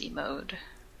 an easy mode,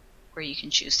 where you can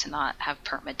choose to not have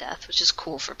permadeath, which is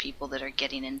cool for people that are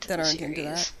getting into the series. Into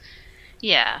that.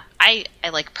 Yeah, I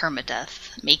like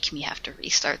permadeath. Make me have to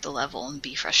restart the level and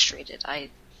be frustrated.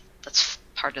 That's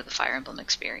part of the Fire Emblem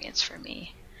experience for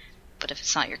me. But if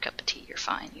it's not your cup of tea, you're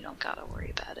fine. You don't gotta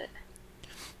worry about it.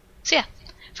 So yeah,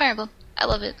 Fire Emblem. I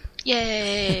love it.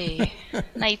 Yay!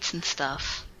 Knights and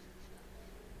stuff.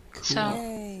 Cool. So,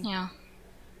 yay. Yeah.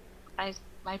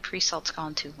 My pre-salt's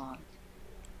gone too long.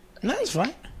 No, that's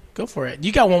fine. Go for it.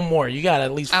 You got one more. You got to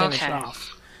at least finish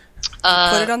off.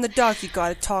 Put it on the dock. You got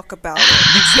to talk about it.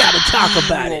 You got to talk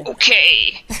about it.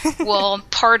 Okay. Well, I'm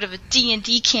part of a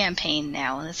D&D campaign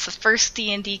now, and it's the first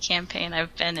D&D campaign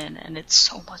I've been in, and it's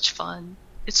so much fun.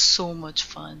 It's so much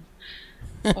fun.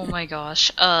 Oh my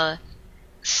gosh.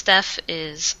 Steph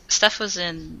was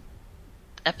in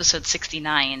episode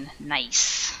 69,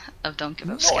 Nice, of Don't Give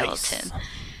Up Skeleton.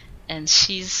 And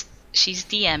she's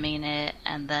DMing it,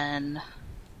 and then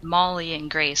Molly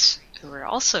and Grace, who are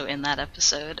also in that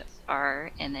episode, are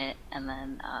in it, and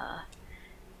then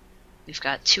we've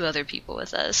got 2 other people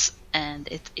with us, and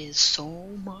it is so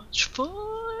much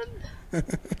fun.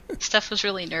 Steph was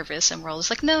really nervous, and we're all just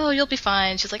like, no, you'll be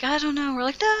fine. She's like, I don't know. We're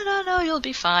like, no, you'll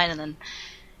be fine. And then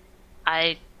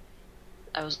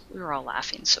we were all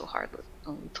laughing so hard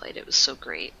when we played. It was so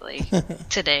great. Like,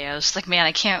 today I was like, man,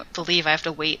 I can't believe I have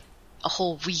to wait a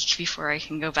whole week before I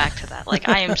can go back to that. Like,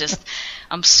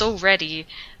 I'm so ready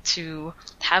to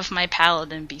have my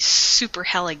paladin be super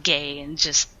hella gay and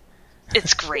just,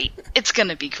 it's great. It's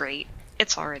gonna be great.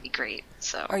 It's already great.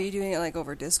 So. Are you doing it, like,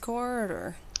 over Discord,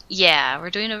 or? Yeah, we're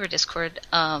doing it over Discord.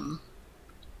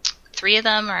 3 of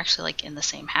them are actually, like, in the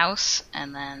same house,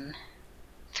 and then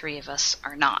 3 of us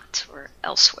are not. We're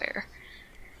elsewhere.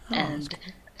 Oh, and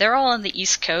they're all on the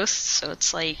East Coast, so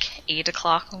it's like 8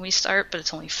 o'clock when we start, but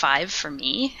it's only 5 for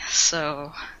me,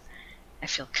 so I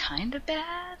feel kind of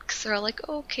bad, because they're all like,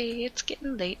 okay, it's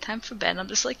getting late, time for bed. And I'm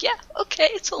just like, yeah, okay,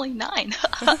 it's only 9.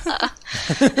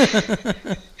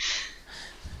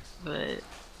 But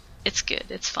it's good,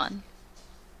 it's fun.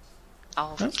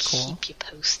 I'll keep you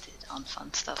posted on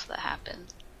fun stuff that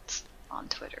happens on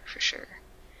Twitter, for sure.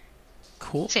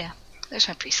 Cool. So yeah, there's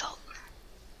my pre-salt.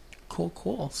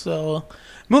 Cool. So,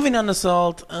 moving on to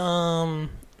Salt, yeah,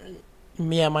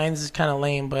 mine's kind of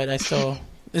lame, but it's the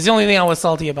only thing I was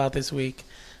salty about this week.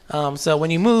 So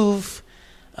when you move,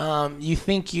 you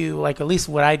think like, at least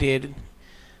what I did,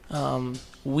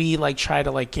 we, like, try to,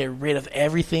 like, get rid of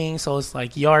everything. So it's,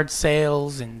 like, yard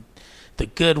sales and the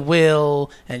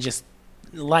Goodwill and just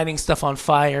lighting stuff on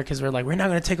fire, because we're like, we're not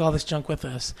going to take all this junk with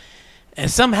us. And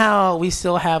somehow we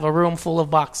still have a room full of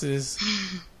boxes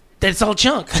that's all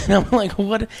junk. And I'm like,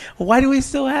 what? Why do we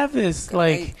still have this?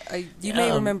 Like, you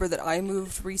may remember that I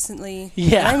moved recently.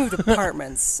 Yeah. I moved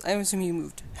apartments. I assume you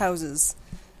moved houses.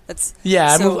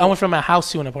 I went from a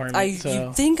house to an apartment.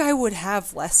 You'd think I would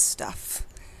have less stuff,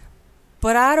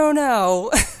 but I don't know.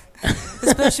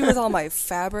 Especially with all my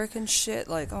fabric and shit.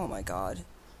 Like, oh my god,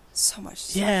 so much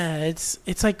stuff. Yeah,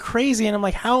 it's like crazy, and I'm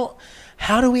like, how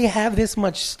do we have this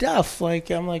much stuff?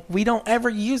 Like, I'm like, we don't ever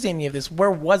use any of this.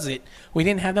 Where was it? We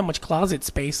didn't have that much closet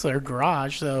space or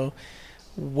garage, so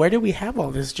where do we have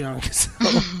all this junk? So,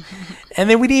 and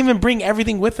then we didn't even bring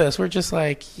everything with us. We're just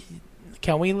like,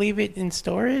 can we leave it in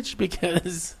storage?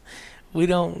 Because we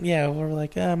don't, we're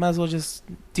like, might as well just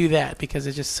do that because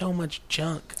it's just so much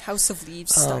junk. House of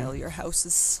Leaves style. Your house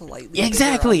is slightly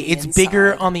exactly. Bigger on the it's inside.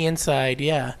 Bigger on the inside,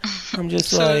 yeah. I'm just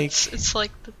so like... It's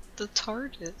like the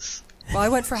TARDIS. Well, I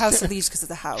went for House of Leaves because of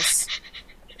the house.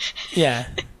 Yeah,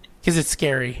 because it's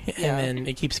scary, Yeah. and then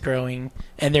it keeps growing,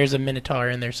 and there's a Minotaur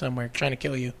in there somewhere trying to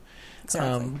kill you.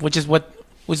 Exactly. Which is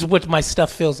what my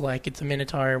stuff feels like. It's a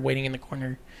Minotaur waiting in the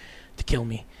corner to kill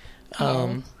me.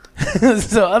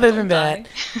 So other than that,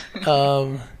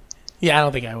 I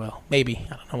don't think I will. Maybe.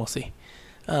 I don't know. We'll see.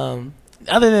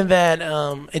 Other than that,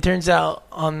 it turns out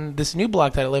on this new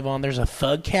block that I live on, there's a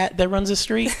thug cat that runs the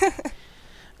street.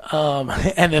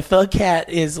 And the thug cat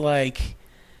is like,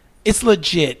 it's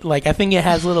legit. Like, I think it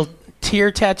has a little tear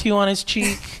tattoo on his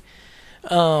cheek.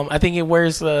 I think it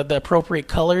wears the appropriate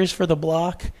colors for the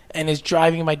block and is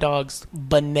driving my dogs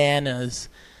bananas.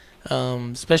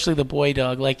 Especially the boy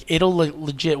dog. Like, it'll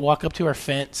legit walk up to our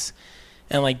fence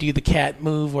and like do the cat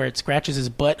move where it scratches his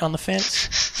butt on the fence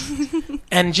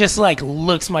and just like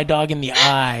looks my dog in the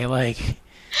eye like,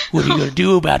 what are you gonna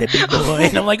do about it, big boy?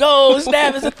 And I'm like, oh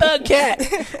snap, it's a thug cat.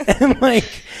 And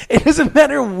like, it doesn't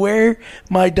matter where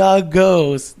my dog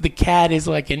goes, the cat is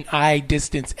like an eye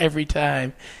distance every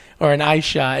time, or an eye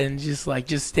shot, and just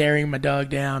staring my dog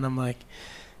down. I'm like,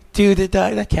 dude,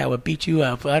 that cat would beat you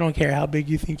up. I don't care how big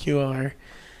you think you are.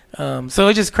 So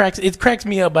it cracks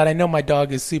me up, but I know my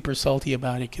dog is super salty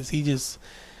about it because he just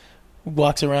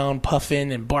walks around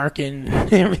puffing and barking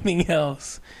and everything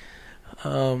else.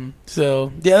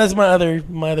 So yeah, that's my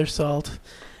other salt.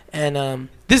 And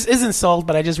this isn't salt,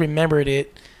 but I just remembered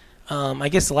it. I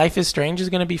guess Life is Strange is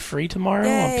going to be free tomorrow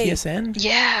on PSN.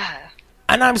 Yeah.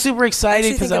 And I'm super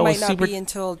excited because I was might not be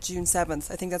until June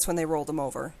 7th. I think that's when they rolled them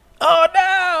over. Oh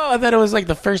no! I thought it was like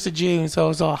the 1st of June, so I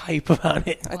was all hype about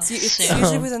it. It's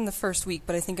usually within the first week,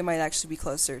 but I think it might actually be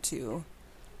closer to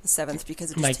the 7th because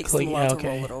it just takes them a while to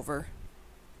roll it over.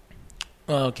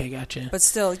 Oh, okay, gotcha. But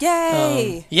still,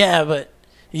 yay!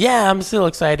 I'm still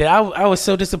excited. I was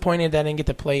so disappointed that I didn't get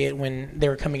to play it when they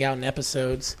were coming out in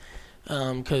episodes,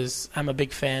 because I'm a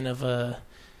big fan of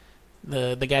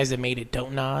the guys that made it.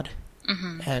 Don't Nod.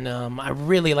 Mm-hmm. And I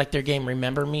really like their game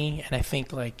Remember Me, and I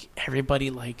think like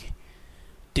everybody like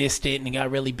dissed it and it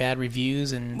got really bad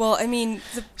reviews. And well, I mean,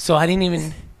 so I didn't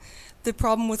even. The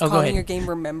problem with calling your game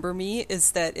Remember Me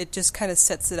is that it just kind of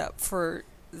sets it up for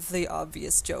the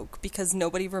obvious joke because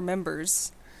nobody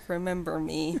remembers Remember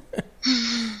Me.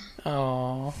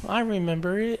 Oh, I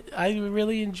remember it. I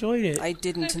really enjoyed it. I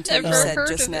didn't until you said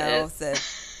just now that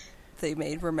they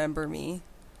made Remember Me.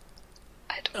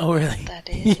 I don't know really? What that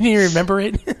is. You didn't remember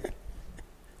it?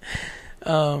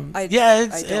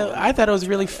 I thought it was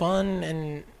really fun,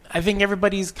 and I think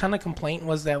everybody's kind of complaint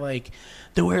was that like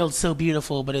the world's so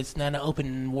beautiful, but it's not an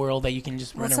open world that you can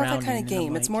just run around. It's not that kind of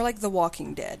game. Like, it's more like The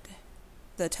Walking Dead,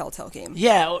 the Telltale game.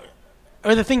 Yeah,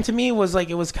 or the thing to me was like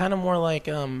it was kind of more like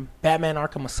Batman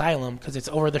Arkham Asylum because it's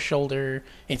over the shoulder,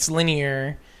 it's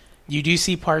linear. You do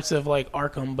see parts of like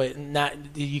Arkham, but not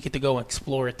you get to go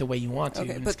explore it the way you want to.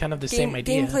 Okay, and it's kind of the same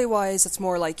idea. Gameplay-wise, it's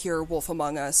more like your Wolf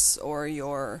Among Us or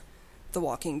your The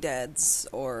Walking Deads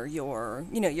or your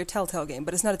Telltale game,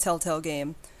 but it's not a Telltale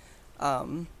game.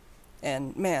 And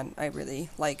man, I really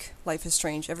like Life is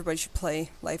Strange. Everybody should play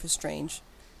Life is Strange.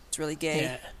 It's really gay.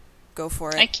 Yeah. Go for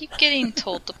it. I keep getting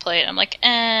told to play it. I'm like,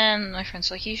 my friend's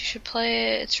like, you should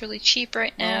play it. It's really cheap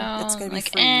right now. Well, it's going to be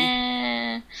free.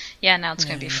 Yeah, now it's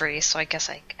going to be free, so I guess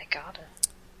I got it.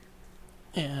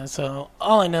 Yeah, so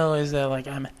all I know is that like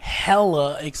I'm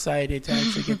hella excited to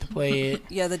actually get to play it.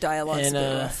 Yeah, the dialogue's a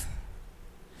bit rough.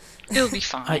 It'll be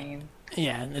fine.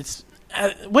 It's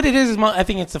what it is I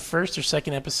think it's the first or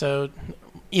second episode,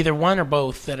 either one or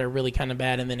both, that are really kind of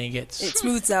bad, and then it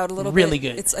smooths out a little really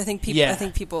bit. Good. I think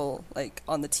people like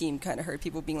on the team kind of heard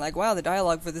people being like, "Wow, the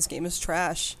dialogue for this game is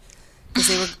trash."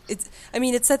 Because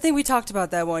it's that thing we talked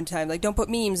about that one time. Like, don't put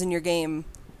memes in your game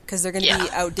because they're going to be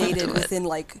outdated within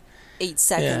like 8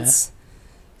 seconds.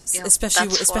 Yeah.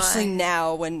 Especially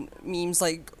now when memes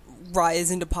like rise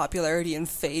into popularity and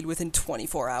fade within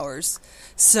 24 hours.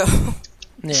 So,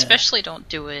 especially don't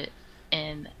do it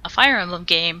in a Fire Emblem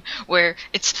game where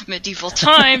it's medieval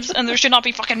times and there should not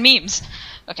be fucking memes.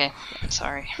 Okay,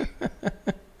 sorry.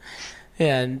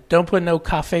 Yeah, and don't put no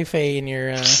cafefe in your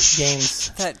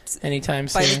games anytime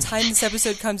soon. By the time this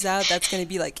episode comes out, that's going to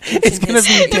be like it's going to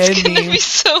be dead. It's going to be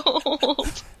so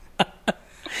old.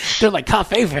 They're like,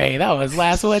 cafefe, that was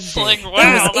last Wednesday. Like, wow,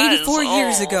 that was 84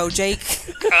 years ago, Jake.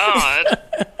 God.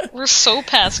 We're so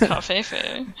past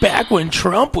Covfefe. Back when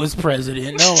Trump was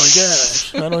president. Oh my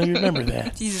gosh. I don't even remember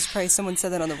that. Jesus Christ, someone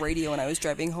said that on the radio when I was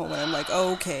driving home, and I'm like,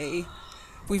 okay,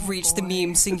 we've reached the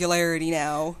meme singularity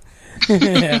now.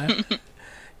 Yeah.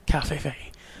 Covfefe.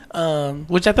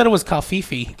 Which I thought it was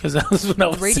Covfefe, because that was what I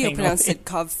was saying. The radio pronounced it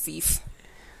Covfefe.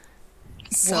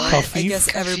 So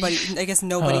Covfefe? I guess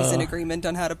nobody's in agreement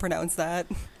on how to pronounce that.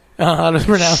 How to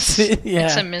pronounce it, yeah.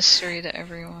 It's a mystery to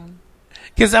everyone.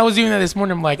 Because I was doing that this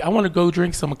morning. I'm like, I want to go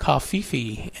drink some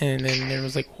Covfefe. And then there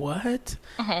was like, what?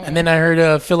 Oh. And then I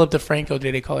heard Philip DeFranco,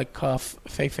 they call it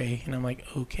Covfefe. And I'm like,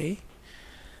 okay.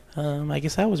 I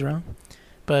guess I was wrong.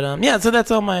 But, yeah, so that's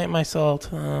all my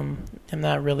salt. I'm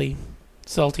not really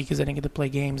salty because I didn't get to play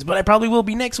games. But I probably will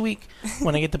be next week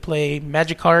when I get to play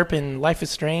Magikarp and Life is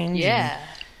Strange. Yeah.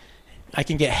 I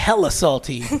can get hella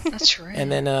salty. That's right.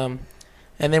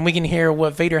 And then we can hear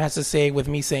what Vader has to say with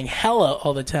me saying hella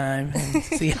all the time and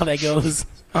see how that goes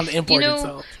on the imported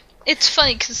salt. It's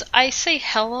funny because I say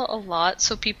hella a lot,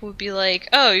 so people would be like,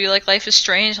 oh, you like Life is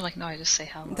Strange? I'm like, no, I just say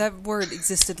hella. That word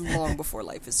existed long before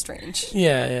Life is Strange.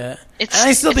 Yeah.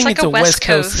 I still think like it's a West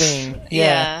Coast thing.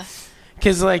 Yeah.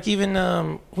 Because, like, even,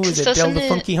 who is it? Del the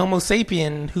Funky Homo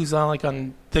Sapien, who's on, like,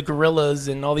 on the Gorillas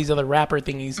and all these other rapper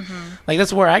thingies. Mm-hmm. Like,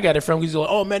 that's where I got it from. He's like,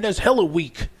 oh, man, that's hella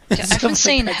weak. Yeah, I've been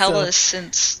saying hella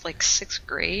since, like, 6th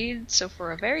grade, so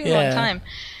for a very long time.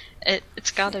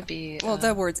 It's got to be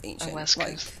that word's ancient. West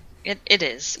Coast. It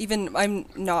is. Even, I'm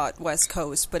not West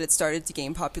Coast, but it started to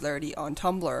gain popularity on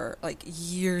Tumblr, like,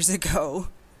 years ago.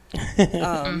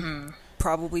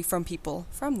 Probably from people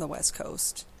from the West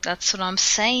Coast. That's what I'm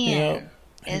saying. Yep.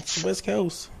 It's West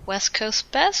Coast. West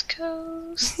Coast, best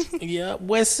coast. Yeah,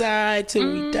 West Side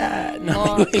till we die.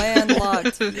 No.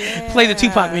 Landlocked. Yeah. Play the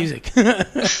Tupac music.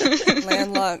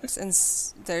 Landlocked, and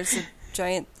there's a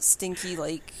giant stinky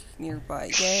lake nearby.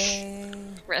 Yay.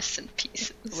 Rest in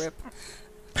peace. Rip.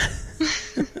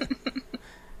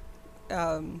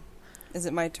 Is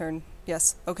it my turn?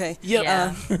 Yes. Okay. Yep.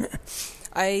 Yeah.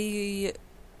 I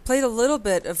played a little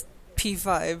bit of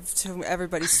P5 to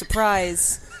everybody's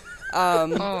surprise. Oh,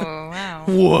 wow.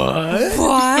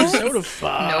 What? Persona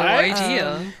 5? No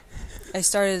idea. I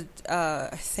started, I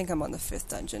think I'm on the 5th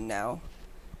dungeon now.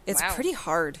 It's pretty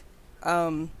hard.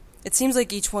 It seems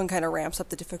like each one kind of ramps up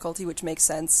the difficulty, which makes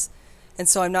sense. And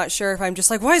so I'm not sure if I'm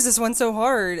just like, why is this one so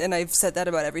hard? And I've said that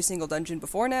about every single dungeon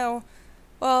before now.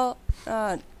 Well,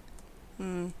 3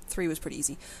 was pretty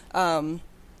easy.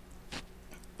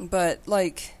 But,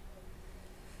 like,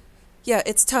 yeah,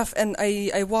 it's tough. And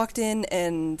I walked in,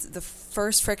 and the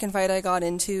first frickin' fight I got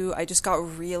into, I just got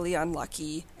really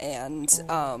unlucky. And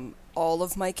all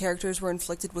of my characters were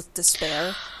inflicted with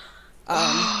despair.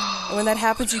 And when that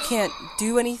happens, you can't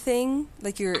do anything.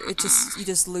 Like, you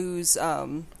just lose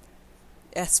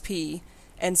SP.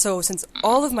 And so, since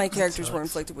all of my characters were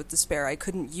inflicted with despair, I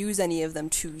couldn't use any of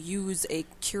them to use a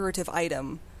curative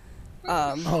item.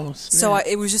 So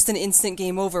it was just an instant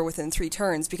game over within 3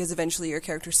 turns, because eventually your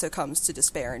character succumbs to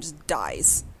despair and just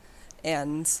dies.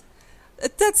 And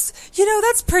that's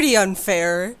pretty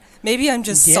unfair. Maybe I'm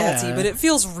just salty, but it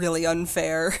feels really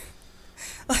unfair.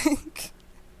 Like,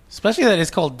 especially that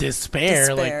it's called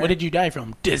despair. Like, what did you die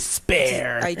from?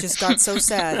 Despair. I just got so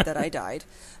sad that I died.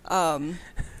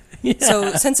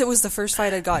 So since it was the first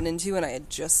fight I'd gotten into and I had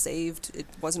just saved, it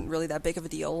wasn't really that big of a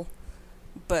deal.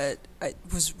 But it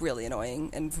was really annoying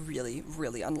and really,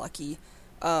 really unlucky.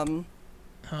 Oh,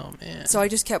 man. So I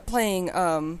just kept playing.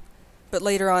 But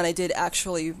later on, I did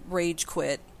actually rage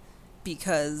quit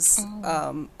because,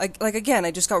 I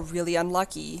just got really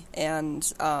unlucky. And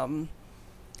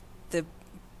the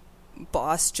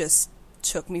boss just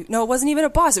took me... No, it wasn't even a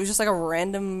boss. It was just like a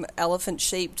random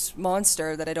elephant-shaped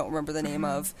monster that I don't remember the name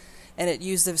of. And it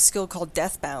used a skill called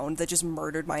Deathbound that just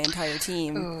murdered my entire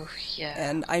team. Oh, yeah.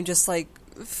 And I'm just like,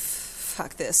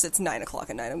 fuck this. It's 9 o'clock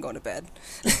at night. I'm going to bed.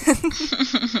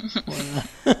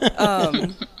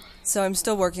 So I'm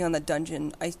still working on the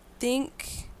dungeon. I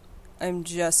think I'm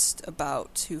just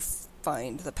about to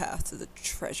find the path to the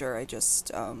treasure. I just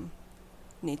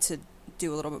need to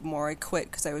do a little bit more. I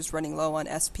quit because I was running low on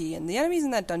SP, and the enemies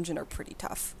in that dungeon are pretty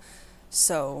tough.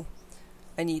 So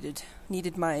I needed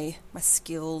my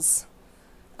skills.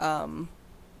 Back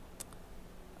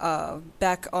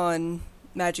on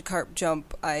Magikarp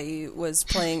Jump, I was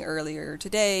playing earlier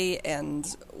today, and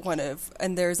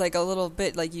there's like a little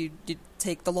bit like you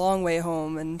take the long way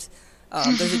home, and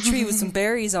there's a tree with some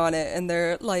berries on it, and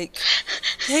they're like,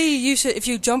 hey, you should, if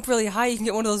you jump really high, you can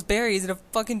get one of those berries. And a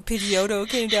fucking Pidgeotto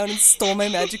came down and stole my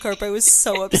Magikarp. I was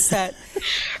so upset.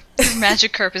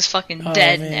 Magikarp is fucking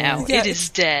dead now. Yeah, it is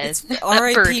dead.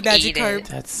 R.I.P.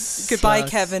 Magikarp. Goodbye,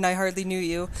 Kevin. I hardly knew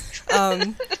you.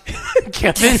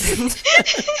 Kevin.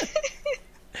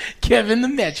 Kevin the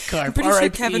Magikarp. I'm pretty sure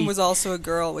Kevin was also a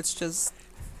girl, which just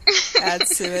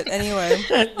adds to it. Anyway,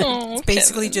 it's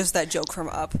basically Kevin. Just that joke from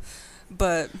Up,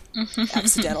 but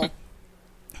accidental.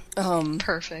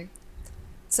 Perfect.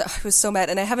 So I was so mad,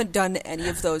 and I haven't done any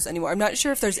of those anymore. I'm not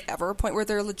sure if there's ever a point where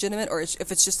they're legitimate, or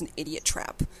if it's just an idiot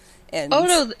trap. And oh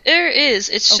no, there is.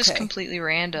 It's just completely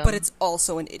random. But it's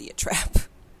also an idiot trap.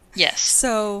 Yes.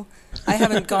 So I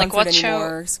haven't gone for it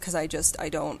anymore because I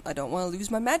don't want to lose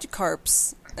my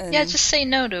Magikarps. And yeah, just say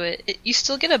no to it. You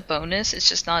still get a bonus. It's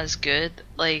just not as good.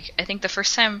 Like, I think the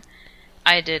first time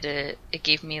I did it, it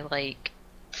gave me like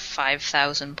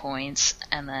 5,000 points,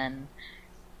 and then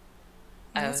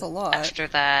that's a lot. After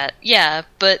that, yeah,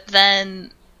 but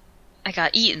then I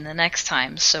got eaten the next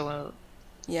time, so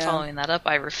following that up,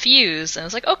 I refused, and I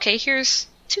was like, okay, here's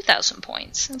 2,000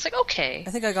 points. And it's like, okay.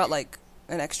 I think I got like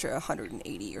an extra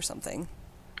 180 or something.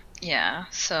 Yeah,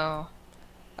 so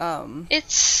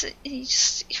it's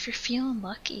just, if you're feeling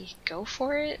lucky, go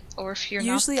for it. Or if you're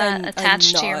not that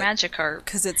attached to your Magikarp,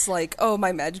 because it's like, oh,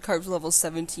 my Magikarp's level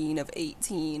 17 of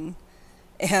 18,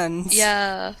 and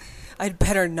yeah, I'd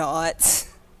better not.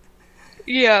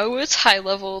 Yeah, when it's high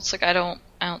level, it's like I don't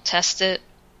test it,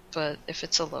 but if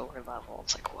it's a lower level,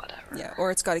 it's like whatever. Yeah,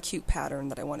 or it's got a cute pattern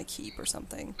that I want to keep or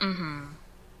something. Mm-hmm.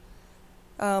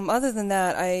 Other than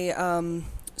that, I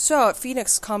saw at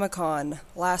Phoenix Comic-Con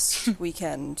last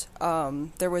weekend.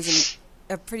 There was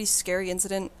a pretty scary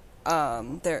incident.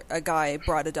 A guy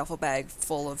brought a duffel bag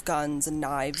full of guns and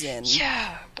knives in.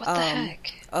 Yeah, what the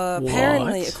heck?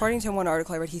 Apparently, according to one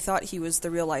article I read, he thought he was the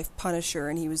real-life Punisher,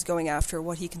 and he was going after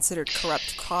what he considered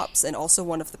corrupt cops and also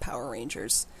one of the Power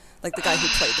Rangers. Like the guy who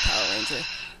played the Power Ranger.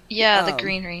 Yeah, the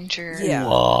Green Ranger. Yeah.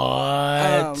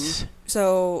 What?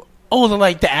 So... Oh,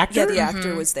 the actor? Yeah, the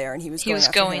actor was there, and he was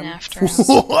going after him.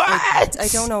 What? I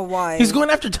don't know why. He's going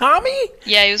after Tommy?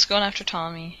 Yeah, he was going after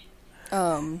Tommy.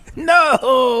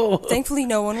 No! Thankfully,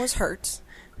 no one was hurt.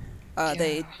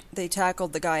 They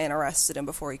tackled the guy and arrested him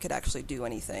before he could actually do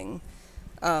anything.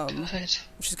 Good.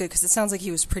 Which is good, because it sounds like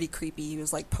he was pretty creepy. He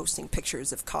was, posting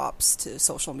pictures of cops to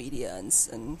social media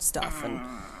and stuff. And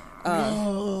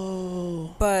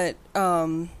no. But,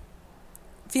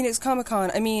 Phoenix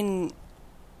Comic-Con, I mean...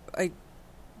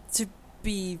 to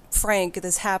be frank,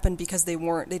 this happened because they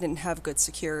didn't have good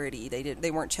security.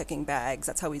 They weren't checking bags.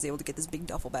 That's how he's able to get this big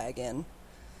duffel bag in.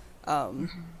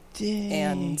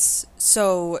 And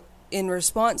so in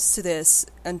response to this,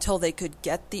 until they could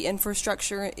get the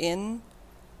infrastructure in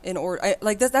order,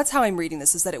 that's how I'm reading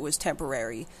this, is that it was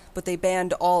temporary, but they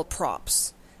banned all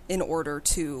props in order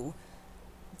to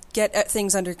get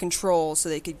things under control so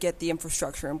they could get the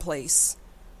infrastructure in place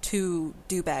to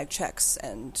do bag checks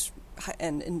and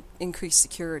increase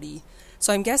security.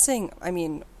 So I'm guessing,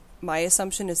 my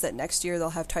assumption is that next year they'll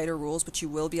have tighter rules, but you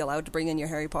will be allowed to bring in your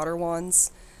Harry Potter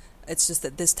wands. It's just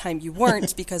that this time you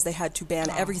weren't because they had to ban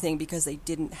everything because they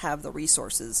didn't have the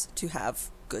resources to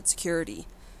have good security.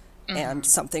 Mm-hmm. And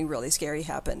something really scary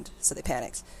happened, so they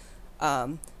panicked.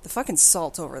 The fucking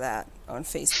salt over that on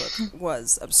Facebook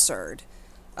was absurd.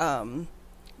 But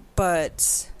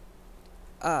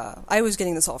I was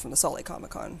getting this all from the Salt Lake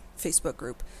Comic-Con Facebook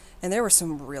group, and there were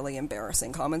some really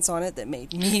embarrassing comments on it that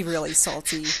made me really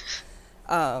salty.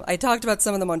 I talked about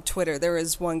some of them on Twitter. There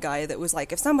was one guy that was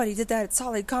like, if somebody did that at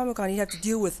Salt Lake Comic-Con, he'd have to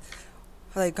deal with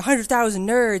 100,000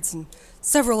 nerds, and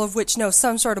several of which know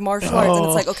some sort of martial arts. And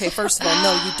it's like, okay, first of all,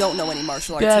 no, you don't know any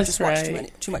martial arts. You just watch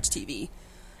too much TV.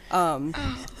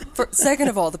 Second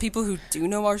of all, the people who do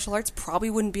know martial arts probably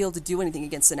wouldn't be able to do anything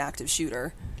against an active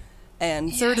shooter.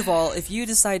 And third of all, if you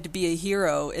decide to be a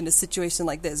hero in a situation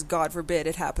like this, God forbid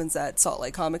it happens at Salt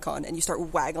Lake Comic-Con, and you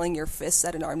start waggling your fists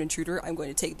at an armed intruder, I'm going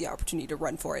to take the opportunity to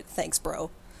run for it. Thanks,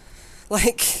 bro.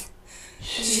 It's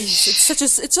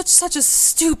such a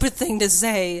stupid thing to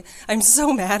say. I'm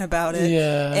so mad about it.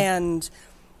 Yeah. And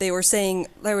they were saying,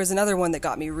 there was another one that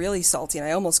got me really salty, and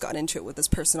I almost got into it with this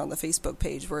person on the Facebook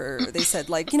page, where they said,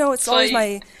 it's always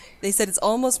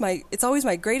it's always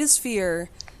my greatest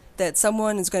fear that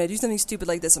someone is going to do something stupid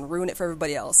like this and ruin it for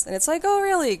everybody else. And it's like, oh,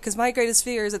 really? Because my greatest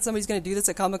fear is that somebody's going to do this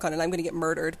at Comic-Con and I'm going to get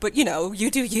murdered. But,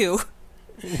 you do you.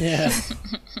 Yeah.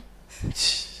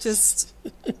 Just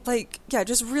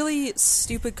really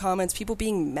stupid comments. People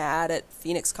being mad at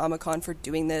Phoenix Comic-Con for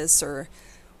doing this, or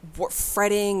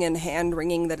fretting and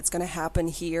hand-wringing that it's going to happen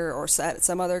here or at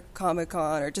some other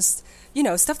Comic-Con, or just,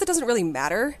 stuff that doesn't really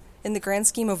matter in the grand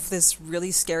scheme of this really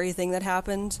scary thing that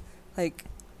happened.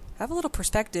 Have a little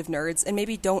perspective, nerds, and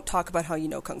maybe don't talk about how you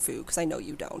know Kung Fu, because I know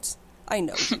you don't.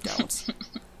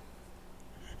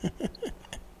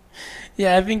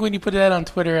 Yeah, I think when you put that on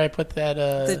Twitter, I put that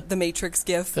the Matrix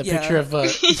gif. The picture of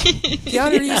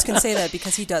Keanu Reeves can say that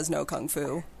because he does know kung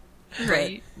fu,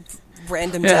 right?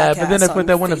 Random yeah, jackass but then I put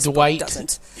that one Facebook of Dwight.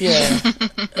 Doesn't. Yeah,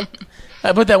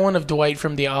 I put that one of Dwight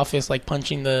from The Office, like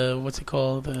punching the what's it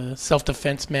called, the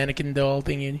self-defense mannequin doll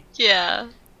thingy. Yeah,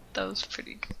 that was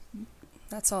pretty good.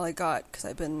 That's all I got because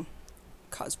I've been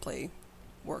cosplay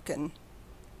working.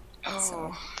 Oh.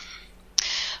 So.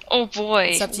 Oh boy.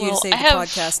 It's up to you to save the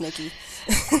podcast, Nikki.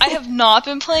 I have not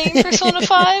been playing Persona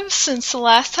 5 since the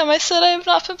last time I said I have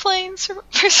not been playing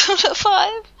Persona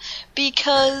 5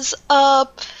 because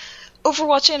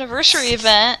Overwatch Anniversary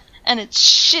event and its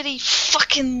shitty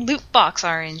fucking loot box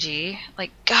RNG.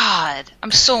 Like, God,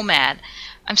 I'm so mad.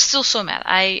 I'm still so mad.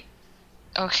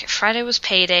 Okay, Friday was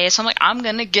payday, so I'm like, I'm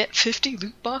gonna get 50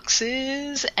 loot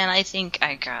boxes, and I think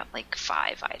I got like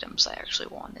 5 items I actually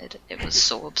wanted. It was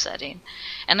so upsetting.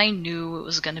 And I knew it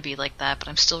was gonna be like that, but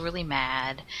I'm still really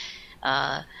mad.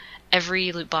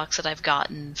 Every loot box that I've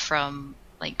gotten from,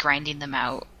 like, grinding them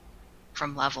out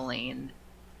from leveling,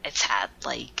 it's had,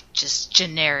 like, just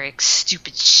generic,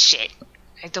 stupid shit.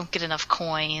 I don't get enough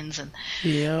coins, and...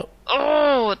 Yep.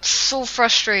 Oh, it's so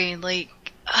frustrating, like...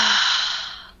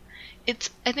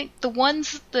 I think the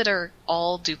ones that are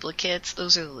all duplicates,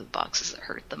 those are the loot boxes that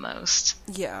hurt the most.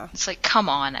 Yeah. It's like, come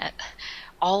on,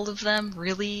 all of them,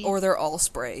 really? Or they're all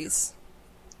sprays.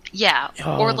 Yeah,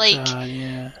 oh, or like, God,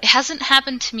 yeah. It hasn't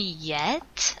happened to me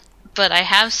yet, but I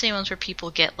have seen ones where people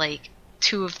get like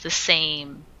 2 of the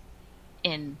same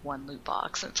in one loot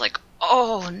box, and it's like,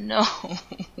 oh no.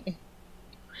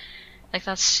 Like,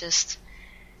 that's just,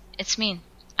 it's mean.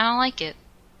 I don't like it.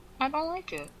 I don't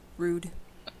like it. Rude.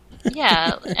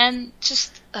 Yeah, and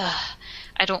just,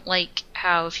 I don't like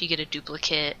how if you get a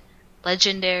duplicate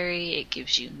legendary, it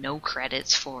gives you no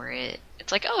credits for it.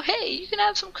 It's like, oh hey, you can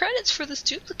have some credits for this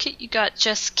duplicate you got.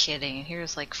 Just kidding.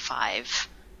 Here's like 5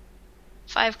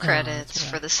 credits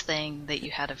for this thing that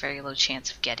you had a very low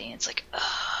chance of getting. It's like,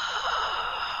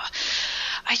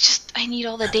 I need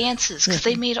all the dances, because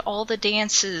they made all the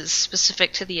dances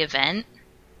specific to the event.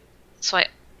 So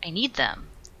I need them.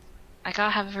 I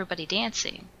gotta have everybody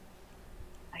dancing.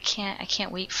 I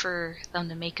can't wait for them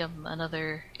to make them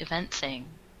another event thing.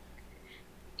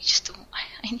 You just don't.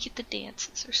 I need the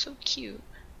dances. They're so cute.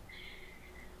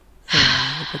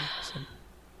 Yeah, pretty awesome.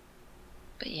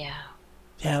 But yeah.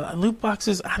 Yeah, loot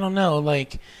boxes, I don't know,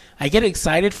 like, I get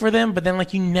excited for them, but then,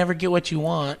 like, you never get what you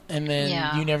want, and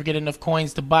then you never get enough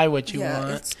coins to buy what you want.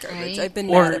 Yeah, it's garbage. Right? I've been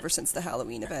mad ever since the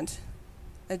Halloween event.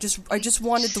 I just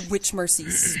wanted the Witch Mercy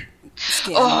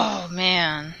skin. Oh,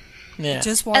 man. Yeah.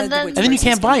 Just wanted the Witch and then you Mercy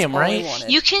can't buy skin. them, right?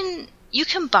 You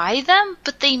can buy them,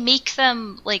 but they make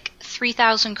them like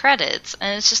 3,000 credits,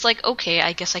 and it's just like, okay,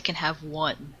 I guess I can have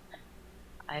one.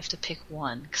 I have to pick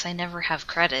one because I never have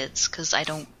credits because I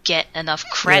don't get enough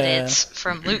credits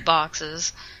from loot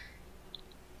boxes.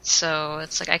 So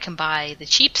it's like I can buy the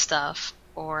cheap stuff,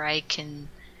 or I can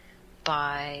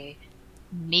buy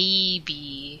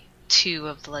maybe 2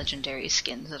 of the legendary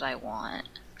skins that I want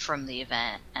from the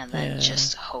event, and then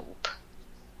just hope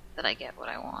that I get what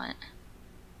I want.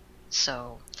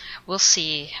 So we'll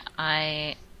see.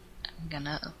 I'm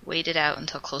gonna wait it out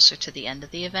until closer to the end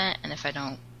of the event, and if I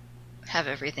don't have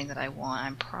everything that I want,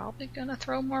 I'm probably gonna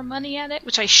throw more money at it,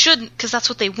 which I shouldn't, because that's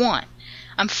what they want.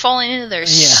 I'm falling into their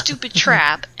stupid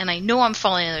trap, and I know I'm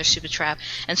falling into their stupid trap,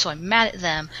 and so I'm mad at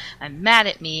them. I'm mad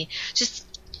at me. Just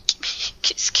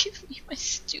give me my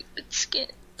stupid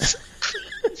skins.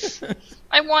 Please.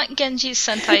 I want Genji's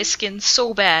Sentai skin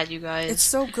so bad, you guys. It's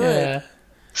so good. Yeah.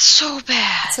 So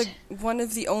bad. It's like one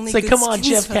of the only like, good come on,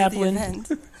 skins Jeff Kaplan. of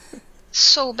the event.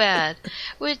 So bad.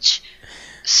 Which,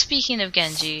 speaking of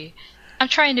Genji, I'm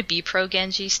trying to be pro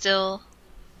Genji still,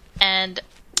 and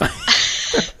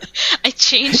I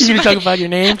changed. You gonna talk about your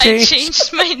name change? I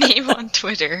changed my name on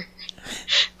Twitter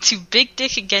to Big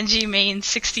Dick Genji Main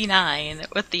 69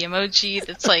 with the emoji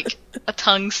that's like a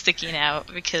tongue sticking out,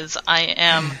 because I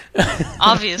am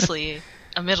obviously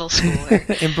a middle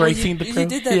schooler. Embracing the pro. You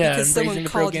did that because someone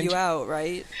called you out,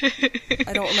 right?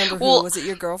 I don't remember who. Was it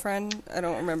your girlfriend? I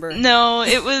don't remember. No,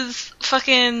 it was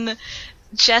fucking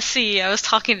Jessie. I was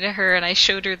talking to her and I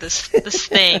showed her this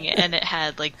thing, and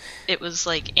it was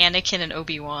like Anakin and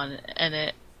Obi-Wan, and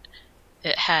it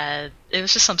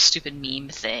was just some stupid meme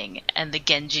thing, and the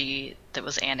Genji that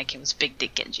was Anakin was Big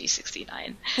Dick Genji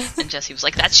 69, and Jessie was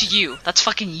like, that's you, that's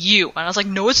fucking you, and I was like,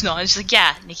 no it's not, and she's like,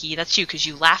 yeah Nikki, that's you, because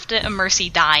you laughed at a Mercy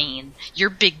dying, you're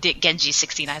Big Dick Genji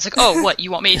 69. I was like, oh what,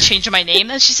 you want me to change my name?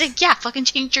 And she's like, yeah, fucking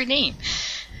change your name.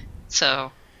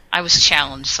 So I was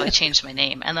challenged, so I changed my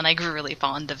name, and then I grew really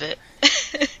fond of it.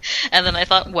 And then I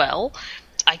thought, well,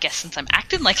 I guess since I'm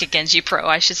acting like a Genji pro,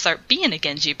 I should start being a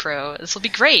Genji pro. This will be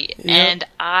great. Yep. And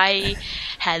I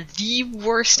had the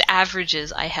worst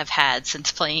averages I have had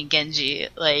since playing Genji.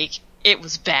 Like, it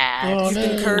was bad. Oh, no.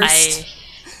 You've been cursed.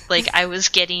 I was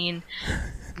getting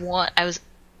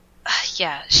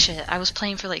I was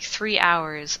playing for like 3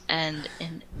 hours, and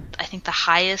I think the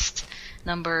highest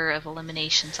number of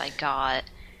eliminations I got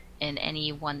in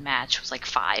any one match was like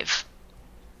 5.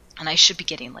 And I should be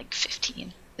getting like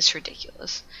 15. It's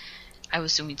ridiculous. I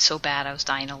was doing so bad. I was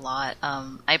dying a lot.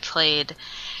 I played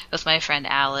with my friend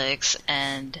Alex,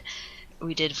 and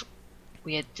we did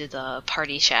a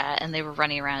party chat, and they were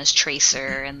running around as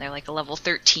Tracer, and they're like a level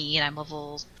 13. I'm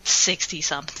level 60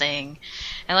 something.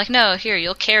 And like, no, here,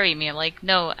 you'll carry me. I'm like,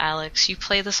 no, Alex, you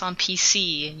play this on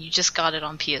PC, and you just got it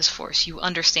on PS4, so you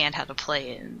understand how to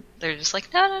play it. And they're just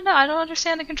like, no, I don't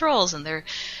understand the controls. And they're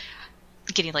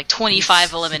getting like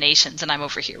 25 eliminations, and I'm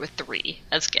over here with 3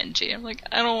 as Genji. I'm like,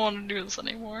 I don't want to do this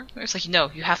anymore. And it's like,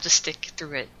 no, you have to stick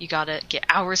through it. You gotta get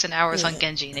hours and hours on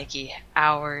Genji, Nikki.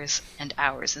 Hours and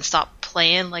hours. And stop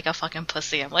playing like a fucking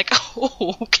pussy. I'm like,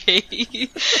 oh, okay.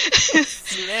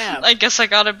 I guess I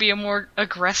gotta be a more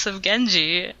aggressive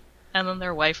Genji. And then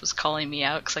their wife was calling me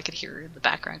out because I could hear her in the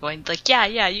background going like, yeah,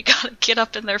 you gotta get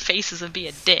up in their faces and be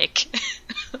a dick.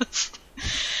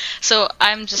 So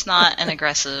I'm just not an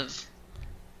aggressive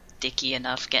dicky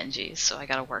enough Genji, so I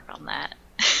gotta work on that.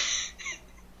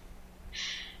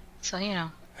 So, you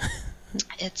know,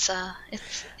 it's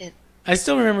I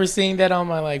still remember seeing that on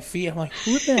my like feed. I'm like,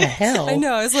 who the hell? I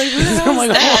know. I was like, who the hell is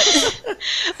that?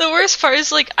 The worst part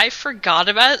is like I forgot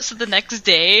about it. So the next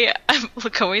day, I'm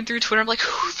going through Twitter. I'm like,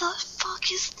 who the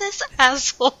fuck is this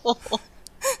asshole?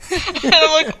 And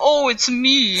I'm like, oh, it's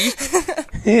me.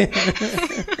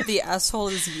 The asshole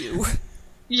is you.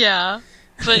 Yeah.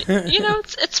 But, you know,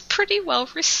 it's pretty well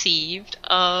received.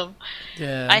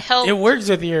 Yeah. I helped. It works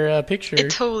with your picture.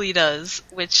 It totally does,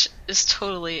 which is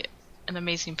totally an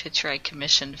amazing picture I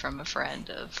commissioned from a friend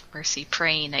of Mercy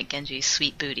praying at Genji's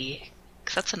sweet booty.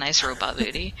 Because that's a nice robot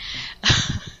booty.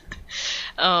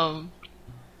 I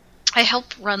help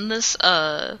run this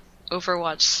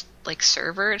Overwatch like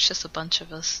server. It's just a bunch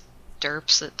of us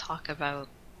derps that talk about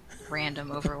random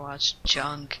Overwatch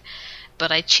junk.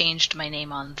 But I changed my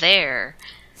name on there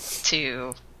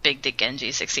to Big Dick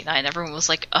Genji 69. Everyone was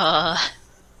like,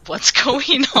 what's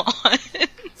going on?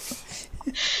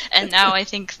 And now I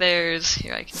think here,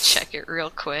 I can check it real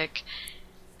quick.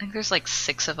 I think there's like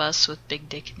 6 of us with Big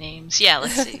Dick names. Yeah,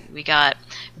 let's see. We got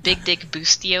Big Dick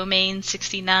Boostio Main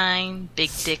 69, Big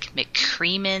Dick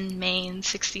McCreamin Main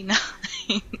 69.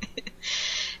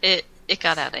 It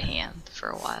got out of hand for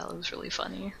a while. It was really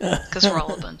funny. Because we're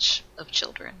all a bunch of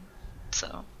children.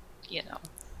 So, you know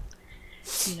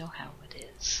how it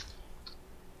is.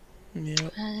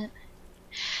 Yeah.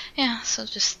 Yeah, so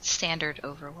just standard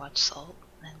Overwatch salt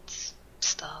and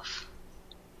stuff.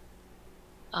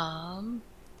 I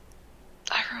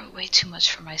wrote way too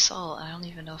much for my salt. I don't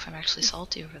even know if I'm actually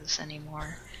salty over this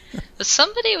anymore. But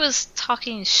somebody was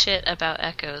talking shit about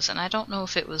Echos, and I don't know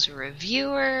if it was a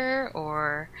reviewer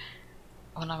or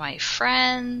one of my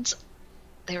friends.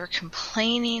 They were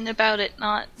complaining about it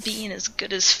not being as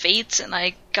good as Fates, and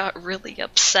I got really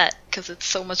upset because it's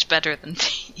so much better than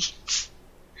Fates.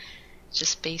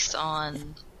 Just based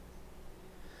on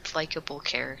likable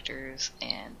characters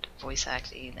and voice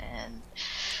acting, and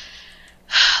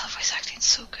the voice acting's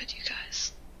so good, you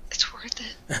guys. It's worth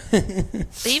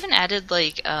it. They even added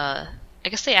I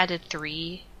guess they added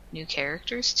 3 new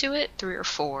characters to it, 3 or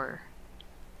 4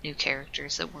 new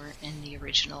characters that weren't in the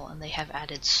original, and they have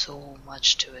added so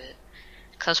much to it.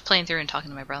 Because I was playing through and talking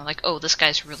to my brother, like, oh, this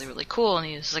guy's really, really cool, and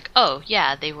he was like, oh,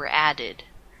 yeah, they were added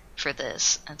for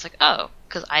this. And it's like, oh,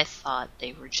 because I thought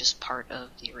they were just part of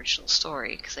the original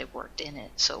story, because they worked in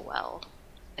it so well.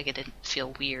 Like, it didn't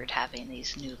feel weird having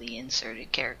these newly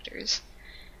inserted characters.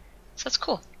 So that's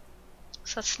cool.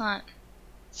 So it's not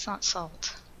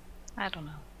salt. I don't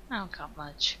know. I don't got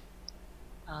much.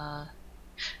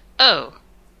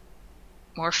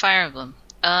 More Fire Emblem.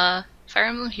 Fire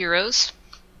Emblem Heroes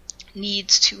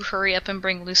needs to hurry up and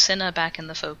bring Lucina back in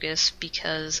the focus,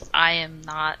 because I am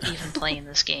not even playing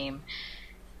this game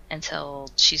until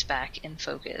she's back in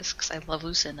focus, because I love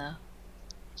Lucina.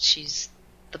 She's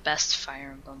the best Fire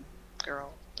Emblem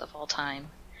girl of all time.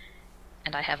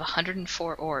 And I have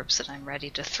 104 orbs that I'm ready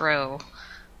to throw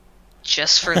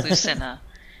just for Lucina.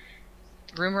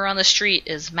 Rumor on the street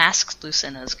is masked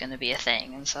Lucina is going to be a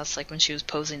thing, and so that's like when she was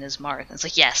posing as Marth, and it's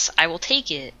like, yes, I will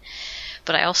take it,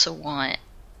 but I also want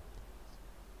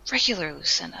regular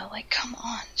Lucina. Like, come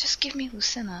on, just give me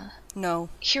Lucina. No.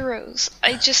 Heroes.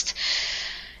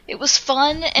 It was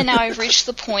fun, and now I've reached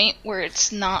the point where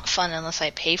it's not fun unless I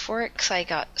pay for it, because I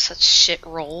got such shit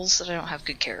rolls that I don't have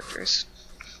good characters.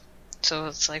 So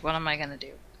it's like, what am I gonna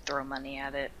do? Throw money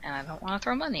at it, and I don't want to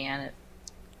throw money at it.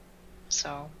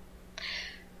 So,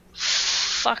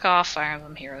 fuck off, Fire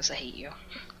Emblem Heroes, I hate you.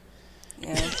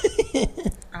 Yeah.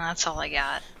 And that's all I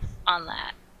got on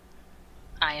that.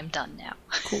 I am done now.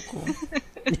 Cool.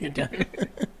 You're done.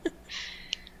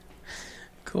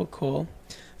 Cool.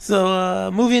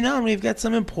 So, moving on, we've got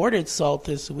some imported salt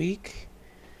this week.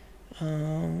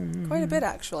 Quite a bit,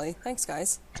 actually. Thanks,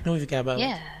 guys. We've got about...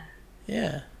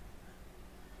 Yeah.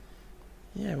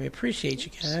 Yeah, we appreciate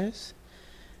you guys.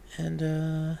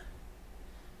 And,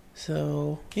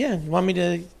 so, yeah, you want me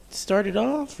to start it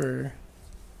off, or?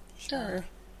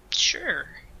 Sure.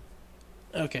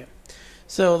 Okay.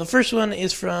 So, the first one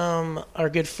is from our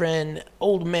good friend,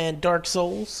 Old Man Dark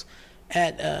Souls,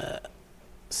 at,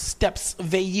 Steps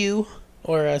Vayu,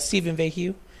 or Stephen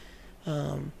Vayu.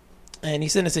 And he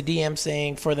sent us a DM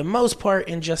saying, for the most part,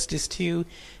 Injustice 2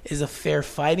 is a fair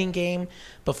fighting game,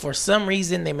 but for some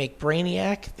reason they make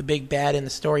Brainiac, the big bad in the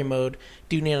story mode,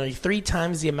 do nearly 3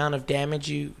 times the amount of damage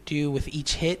you do with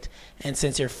each hit, and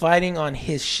since you're fighting on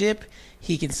his ship,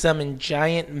 he can summon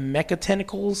giant mecha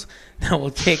tentacles that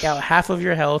will take out half of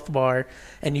your health bar,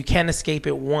 and you can't escape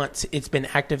it once it's been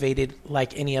activated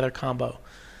like any other combo.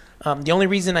 The only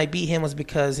reason I beat him was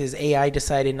because his AI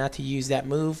decided not to use that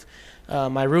move.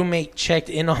 My roommate checked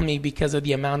in on me because of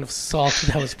the amount of salt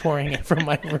that was pouring in from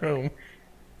my room.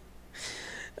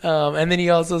 And then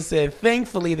he also said,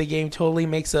 thankfully the game totally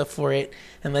makes up for it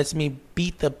and lets me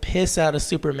beat the piss out of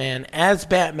Superman as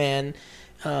Batman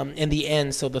in the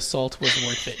end, so the salt was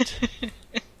worth it.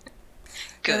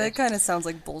 Good. Yeah, that kind of sounds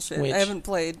like bullshit. I haven't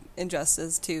played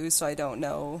Injustice 2, so I don't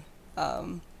know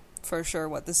for sure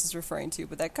what this is referring to,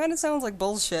 but that kind of sounds like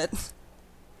bullshit.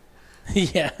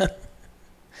 Yeah.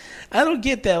 I don't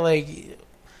get that, like,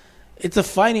 it's a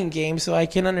fighting game, so I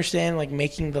can understand, like,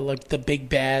 making the big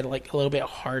bad, like, a little bit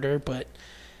harder, but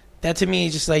that to me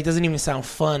just, like, doesn't even sound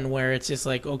fun, where it's just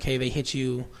like, okay, they hit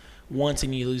you once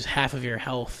and you lose half of your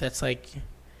health. That's like,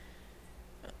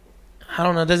 I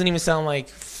don't know, it doesn't even sound like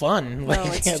fun. Like,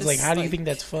 no, it's like, how do you think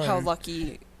that's fun? How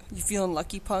lucky, you feeling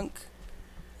lucky, punk?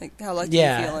 Like, how lucky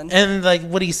you feeling? And like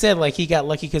what he said, like he got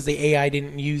lucky because the AI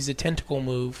didn't use the tentacle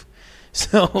move,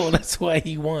 so that's why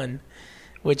he won.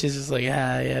 Which is just like,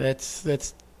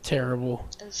 that's terrible.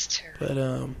 That's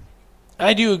terrible. But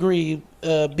I do agree,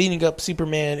 beating up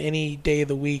Superman any day of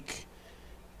the week,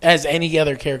 as any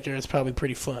other character, is probably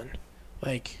pretty fun.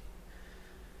 Like,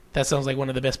 that sounds like one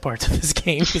of the best parts of this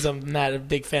game because I'm not a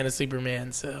big fan of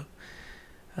Superman, so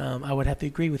I would have to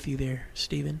agree with you there,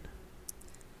 Steven.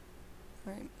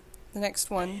 Right. The next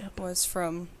one was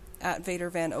from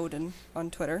 @VaderVanOden on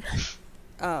Twitter.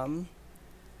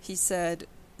 He said,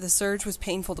 the Surge was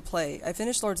painful to play. I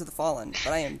finished Lords of the Fallen,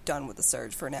 but I am done with the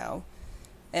Surge for now.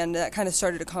 And that kind of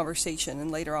started a conversation, and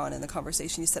later on in the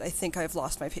conversation he said, I think I've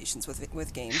lost my patience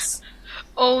with games.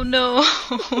 Oh no,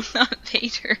 not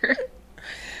Vader.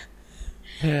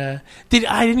 Yeah.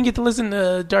 I didn't get to listen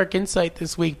to Dark Insight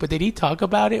this week, but did he talk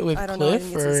about it with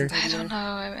Cliff? I don't know.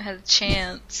 I haven't had a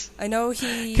chance. I know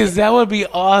he... Because that would be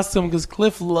awesome, because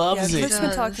Cliff loves it. Cliff's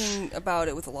been talking about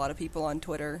it with a lot of people on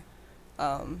Twitter.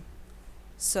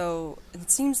 So it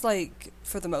seems like,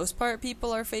 for the most part,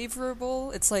 people are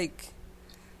favorable. It's like,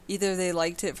 either they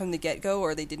liked it from the get-go,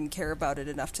 or they didn't care about it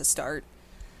enough to start.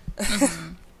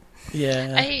 Mm-hmm.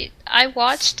 Yeah. I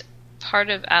watched part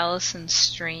of Allison's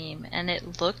stream and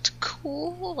it looked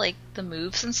cool, like the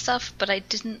moves and stuff, but I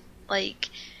didn't like.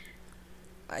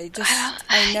 I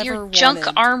never your wanted... junk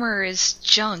armor is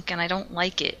junk and I don't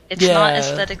like it. It's not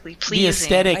aesthetically pleasing. The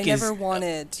aesthetic I never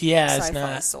wanted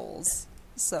sci-fi Souls.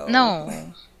 So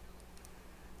no.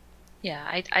 Yeah,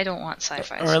 I don't want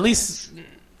sci-fi Or Souls. at least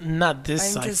not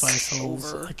this I'm sci-fi just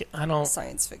Souls. over Like, I don't...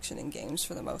 science fiction in games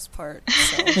for the most part.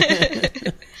 So.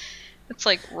 It's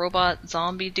like robot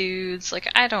zombie dudes. Like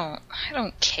I don't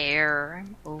care.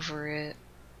 I'm over it.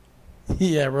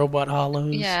 Yeah, robot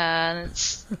hollows. Yeah, and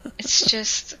it's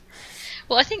just.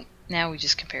 Well, I think now we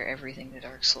just compare everything to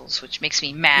Dark Souls, which makes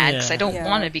me mad because I don't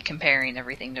want to be comparing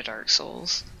everything to Dark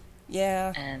Souls.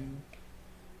 Yeah. And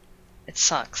it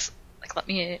sucks. Like,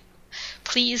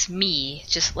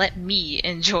 just let me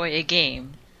enjoy a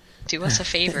game. Do us a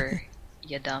favor,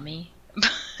 you dummy.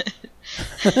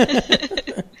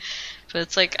 But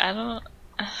it's like, I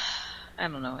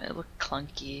don't know, it looked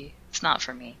clunky. It's not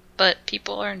for me. But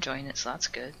people are enjoying it, so that's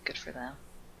good. Good for them.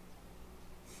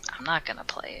 I'm not gonna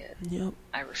play it. Yep.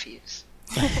 I refuse.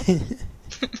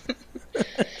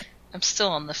 I'm still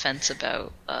on the fence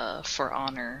about For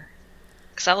Honor.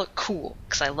 because I look cool,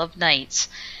 because I love knights,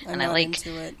 and I like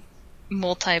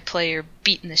multiplayer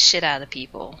beating the shit out of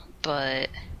people, but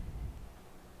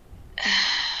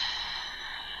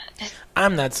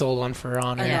I'm not sold on For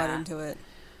Honor. I'm not into it.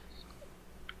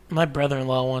 My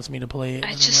brother-in-law wants me to play it.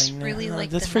 I just really like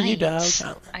that's the for knights. you,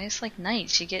 dog. I just like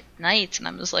knights. You get knights, and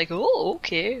I'm just like, oh,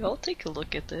 okay, I'll take a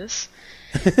look at this.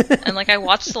 And like, I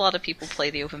watched a lot of people play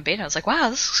the open beta. I was like,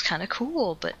 wow, this is kind of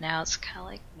cool. But now it's kind of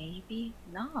like, maybe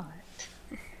not.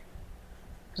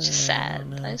 It's just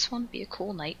sad. I just want to be a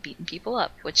cool knight beating people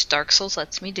up, which Dark Souls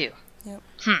lets me do. Yep.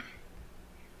 I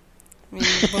mean,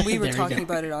 when we were talking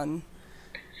about it on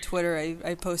Twitter,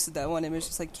 I posted that one image.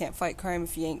 It's like, can't fight crime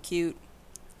if you ain't cute.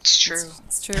 It's true.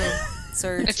 It's true.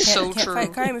 Surge. It's so can't true.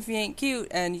 Fight crime if you ain't cute,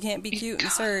 and you can't be cute in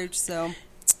Surge. So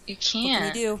you can't.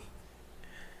 What can you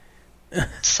do?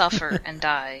 Suffer and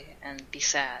die and be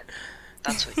sad.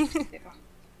 That's what you can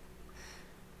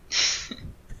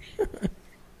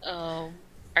do.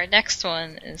 Our next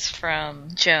one is from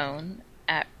Joan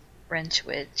at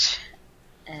Wrenchwitch,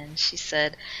 and she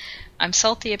said, I'm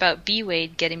salty about B.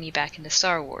 Wade getting me back into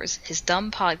Star Wars. His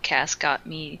dumb podcast got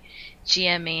me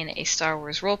GMing a Star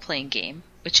Wars role-playing game,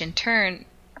 which in turn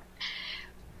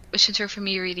for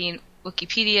me reading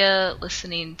Wikipedia,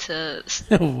 listening to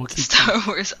Star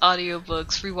Wars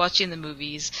audiobooks, rewatching the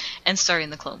movies, and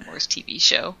starting the Clone Wars TV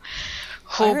show.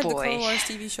 I heard the Clone Wars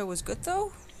TV show was good,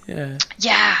 though?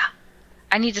 Yeah.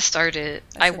 I need to start it.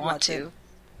 I want to.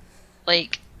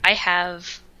 Like, I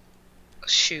have...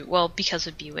 because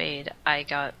of B. Wade, I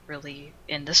got really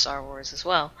into Star Wars as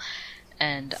well.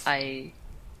 And I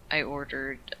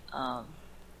ordered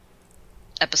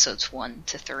episodes 1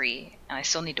 to 3, and I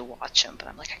still need to watch them, but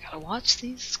I'm like, I gotta watch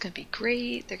these, it's gonna be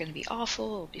great, they're gonna be awful,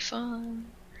 it'll be fun.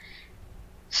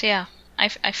 So yeah, I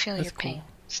feel your pain.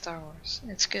 Star Wars,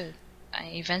 it's good.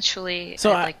 I'd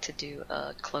like to do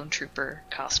a Clone Trooper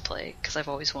cosplay, because I've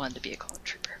always wanted to be a Clone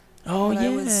Trooper. When I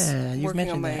was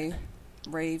working on my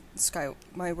Rey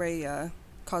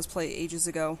cosplay ages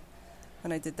ago,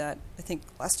 when I did that, I think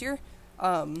last year,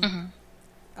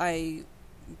 I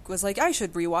was like, I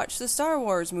should rewatch the Star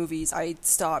Wars movies. I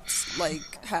stopped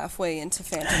like halfway into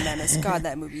Phantom Menace. God,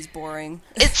 that movie's boring.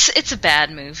 It's a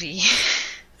bad movie.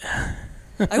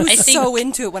 I was so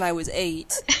into it when I was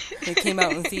 8. It came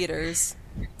out in theaters.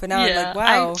 But now I'm like,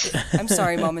 wow, I'm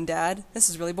sorry, Mom and Dad. This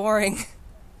is really boring.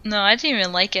 No, I didn't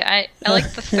even like it. I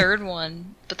liked the third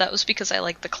one, but that was because I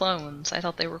liked the clones. I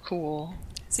thought they were cool.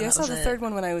 See, I saw the third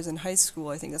one when I was in high school.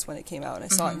 I think that's when it came out, and I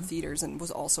saw it in theaters and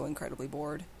was also incredibly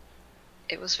bored.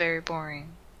 It was very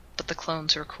boring, but the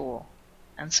clones were cool.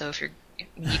 And so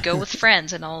when you go with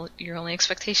friends and your only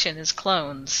expectation is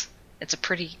clones, it's a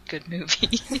pretty good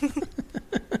movie.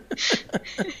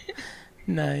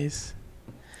 Nice.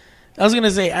 I was going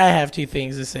to say, I have 2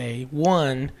 things to say.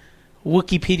 One,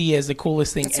 Wikipedia is the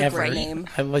coolest thing ever. Great name.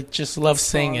 I just love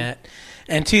saying it.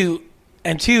 And two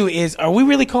is, are we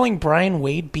really calling Brian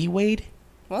Wade B. Wade?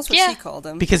 Well, that's what she called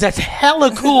him. Because that's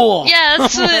hella cool. Yeah,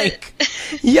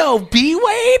 that's yo, B.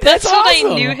 Wade? That's awesome.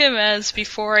 What I knew him as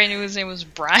before I knew his name was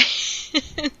Brian.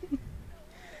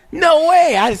 No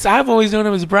way. I've always known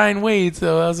him as Brian Wade,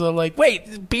 so I was like,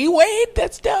 wait, B. Wade?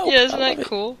 That's dope. Yeah, isn't that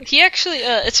cool? He actually,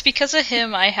 it's because of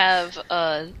him I have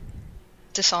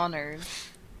Dishonored.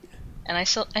 And I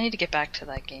need to get back to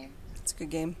that game. It's a good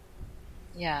game.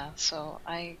 Yeah, so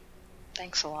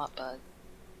thanks a lot, bud,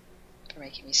 for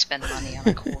making me spend money on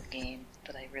a cool game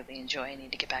that I really enjoy and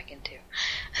need to get back into.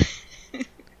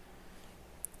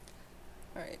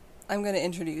 Alright, I'm going to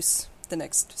introduce the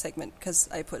next segment, because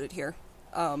I put it here.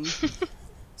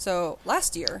 So,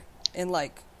 last year, in,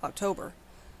 October,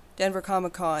 Denver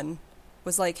Comic Con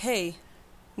was like, hey,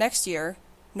 next year,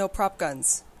 no prop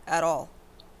guns at all.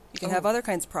 You can have other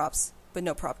kinds of props, but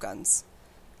no prop guns.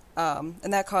 And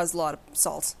that caused a lot of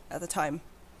salt at the time.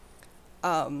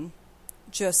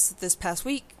 Just this past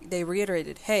week, they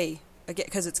reiterated, hey, again,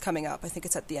 because it's coming up, I think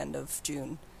it's at the end of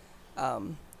June,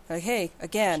 hey,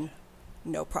 again,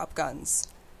 no prop guns.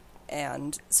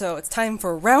 And so it's time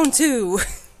for round 2.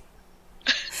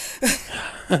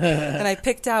 And I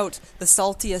picked out the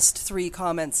saltiest 3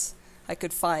 comments I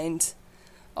could find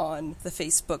on the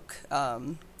Facebook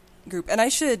group. And I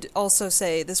should also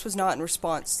say, this was not in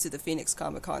response to the Phoenix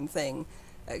Comic Con thing.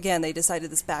 Again, they decided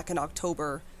this back in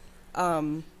October.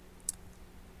 I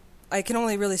can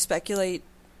only really speculate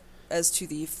as to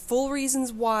the full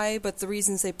reasons why, but the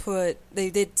reasons they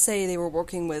did say they were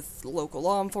working with local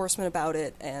law enforcement about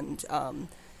it, and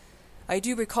I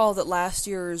do recall that last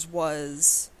year's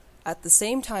was at the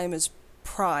same time as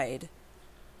Pride,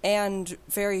 and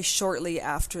very shortly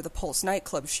after the Pulse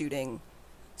nightclub shooting,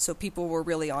 so people were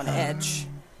really on edge.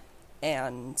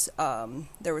 and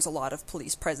there was a lot of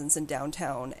police presence in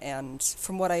downtown. And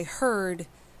from what I heard,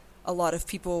 a lot of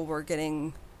people were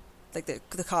getting, like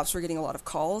the cops were getting a lot of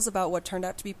calls about what turned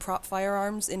out to be prop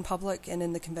firearms in public and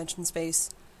in the convention space.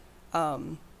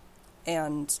 And,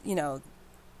 you know,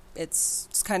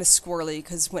 it's kind of squirrely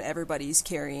because when everybody's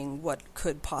carrying what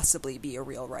could possibly be a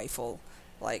real rifle,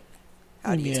 like,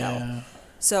 how do you tell?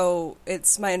 So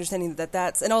it's my understanding that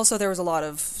that's... And also there was a lot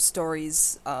of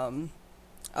stories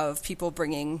of people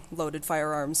bringing loaded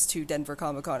firearms to Denver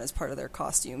Comic-Con as part of their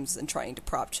costumes and trying to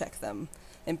prop check them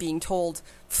and being told,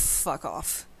 fuck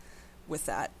off with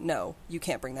that. No, you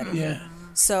can't bring that in here.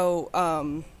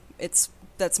 So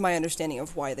that's my understanding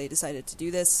of why they decided to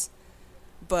do this.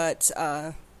 But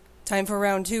time for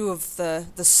round 2 of the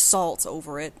salt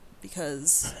over it,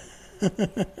 because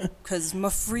my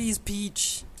free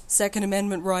speech, Second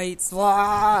Amendment rights,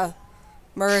 blah,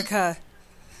 America.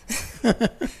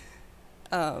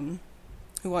 Who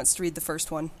wants to read the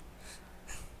first one?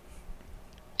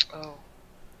 Oh,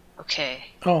 okay.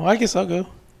 Oh, I guess I'll go.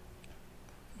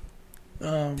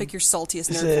 Pick your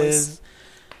saltiest nerd voice.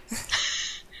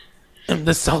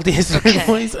 The saltiest nerd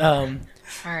voice?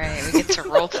 Alright, we get to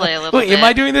roleplay a little bit. Wait, am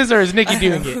I doing this or is Nikki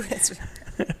doing it?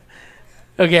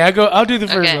 Okay, I'll do the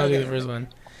first one. I'll do the first one.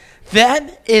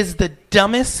 That is the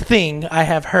dumbest thing I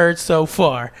have heard so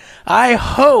far. I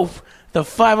hope the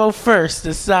 501st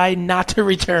decide not to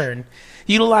return.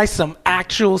 Utilize some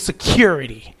actual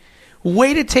security.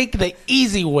 Way to take the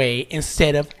easy way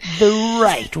instead of the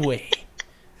right way.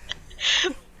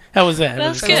 How was that? That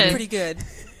was good. That was pretty good.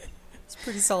 It's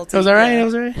pretty salty. That was alright? That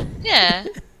was alright? Yeah.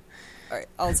 Alright,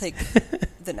 I'll take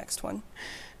the next one.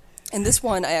 And this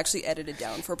one I actually edited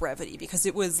down for brevity because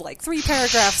it was like 3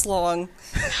 paragraphs long.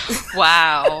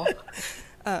 Wow.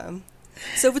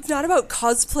 So if it's not about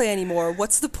cosplay anymore,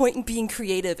 what's the point in being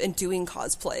creative and doing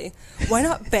cosplay? Why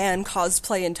not ban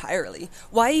cosplay entirely?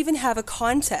 Why even have a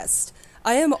contest?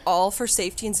 I am all for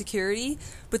safety and security,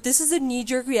 but this is a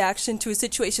knee-jerk reaction to a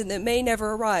situation that may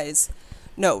never arise.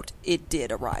 Note, it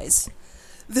did arise.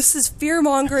 This is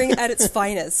fear-mongering at its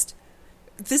finest.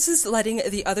 This is letting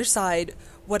the other side,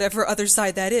 whatever other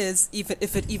side that is, even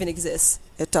if it even exists,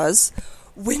 it does,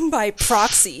 win by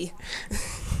proxy.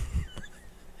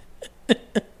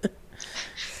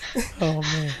 Oh,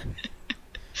 man.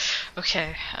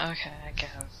 Okay, I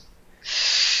guess.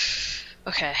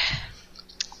 Okay.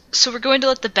 So we're going to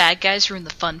let the bad guys ruin the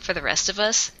fun for the rest of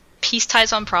us? Peace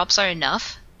ties on props aren't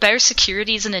enough? Better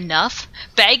security isn't enough?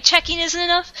 Bag checking isn't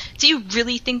enough? Do you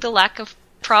really think the lack of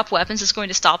prop weapons is going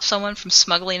to stop someone from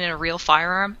smuggling in a real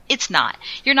firearm? It's not.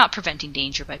 You're not preventing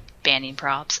danger by banning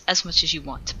props as much as you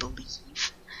want to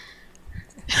believe.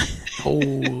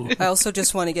 Oh. I also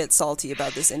just want to get salty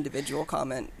about this individual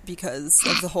comment because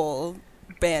of the whole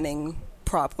banning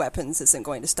prop weapons isn't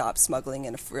going to stop smuggling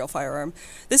in a real firearm.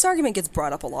 This argument gets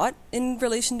brought up a lot in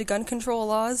relation to gun control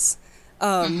laws.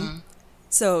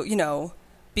 So, you know,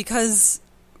 because,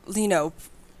 you know,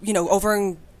 over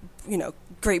in, you know,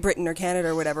 Great Britain or Canada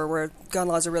or whatever, where gun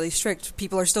laws are really strict,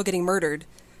 people are still getting murdered.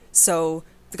 So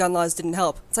the gun laws didn't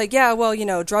help. It's like, yeah, well, you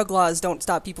know, drug laws don't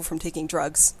stop people from taking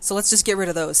drugs. So let's just get rid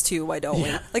of those too, why don't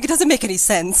we? Like, it doesn't make any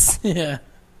sense. Yeah.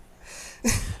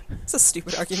 It's a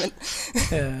stupid argument.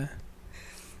 Yeah.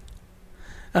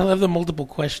 I love the multiple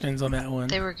questions on that one.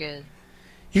 They were good.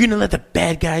 You're going to let the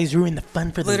bad guys ruin the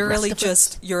fun for the Literally rest of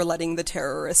just, us? you're letting the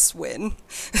terrorists win.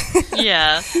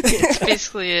 Yeah, that's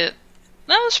basically it.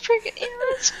 That was pretty good. Yeah,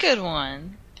 that's a good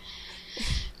one.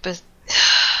 But,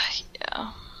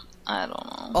 yeah, I don't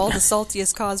know. All the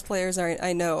saltiest cosplayers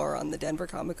I know are on the Denver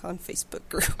Comic-Con Facebook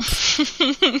group.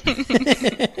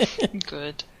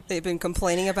 Good. They've been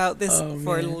complaining about this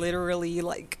for literally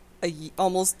like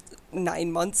almost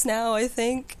 9 months now, I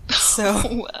think.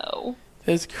 So Wow.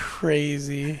 That's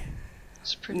crazy.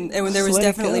 It's pretty. And when there was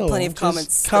definitely plenty of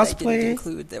comments that I didn't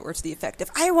include that were to the effect of,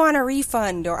 I want a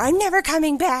refund, or I'm never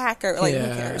coming back, or like, who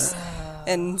cares?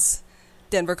 And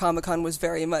Denver Comic-Con was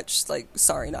very much like,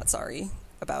 sorry, not sorry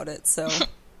about it, so.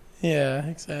 Yeah,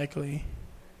 exactly.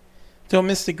 Don't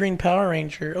miss the Green Power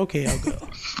Ranger. Okay, I'll go.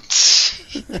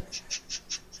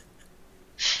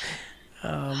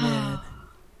 Oh, man.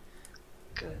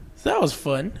 Good. So that was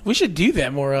fun. We should do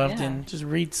that more often. Yeah. Just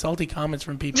read salty comments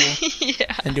from people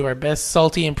and do our best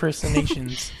salty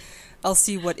impersonations. I'll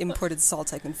see what imported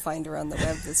salt I can find around the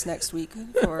web this next week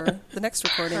for the next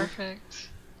recording. Perfect.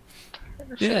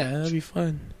 Yeah, that'd be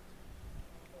fun.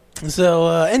 So,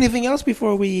 anything else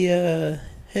before we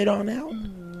head on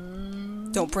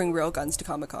out? Don't bring real guns to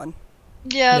Comic-Con.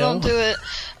 Yeah, don't do it.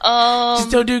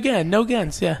 Just don't do guns. No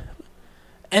guns, yeah.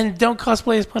 And don't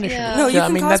cosplay as Punisher. Yeah. No, you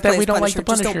can not that cosplay we as don't like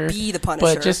Punisher, the Punisher. just don't be the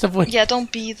Punisher. But just avoid. Yeah,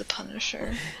 don't be the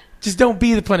Punisher. Just don't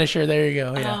be the Punisher. There you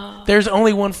go. Yeah. There's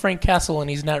only one Frank Castle, and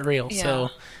he's not real. Yeah. So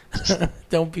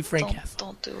don't be Frank Castle.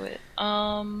 Don't do it.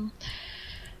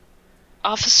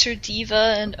 Officer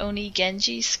Diva and Oni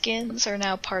Genji skins are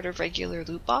now part of regular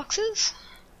loot boxes.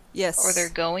 Yes. Or they're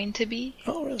going to be.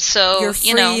 Oh, really? So, you're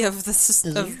free of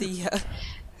the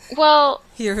well,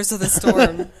 Heroes of the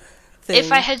Storm thing.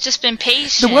 If I had just been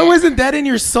patient. Why wasn't that in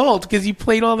your Salt? Because you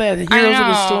played all that Heroes of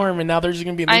the Storm, and now there's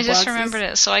going to be loot boxes. I just remembered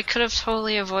it, so I could have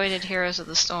totally avoided Heroes of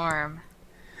the Storm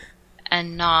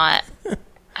and not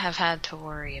have had to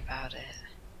worry about it.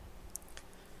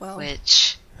 Well.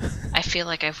 Which I feel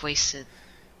like I've wasted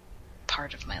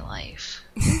part of my life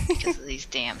because of these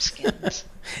damn skins.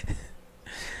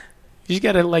 You just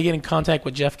gotta get in contact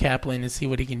with Jeff Kaplan and see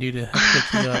what he can do to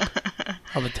pick you up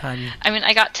all the time. I mean,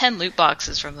 I got 10 loot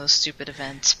boxes from those stupid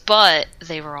events, but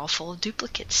they were all full of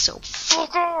duplicates, so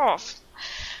fuck off!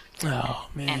 Oh,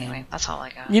 man. Anyway, that's all I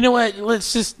got. You know what?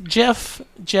 Let's just... Jeff,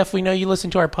 we know you listen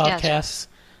to our podcasts.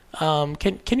 Yeah,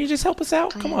 can you just help us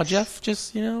out? Please. Come on, Jeff.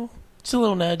 Just a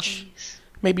little nudge. Please.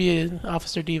 Maybe an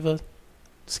Officer Diva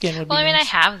skin would be Well, I mean,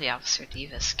 nice. I have the Officer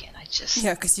Diva skin. I just...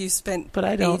 Yeah, because you spent But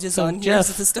I don't. ages So on Heroes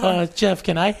of the Storm. Jeff,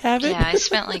 can I have it? Yeah, I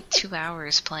spent like 2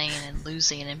 hours playing and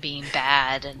losing and being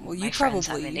bad, and Well, you my friends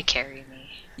probably- having to carry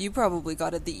me. You probably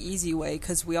got it the easy way,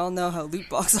 because we all know how loot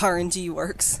box RNG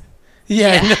works.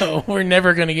 Yeah, Yeah. I know. We're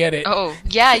never going to get it. Oh,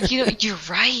 yeah, you're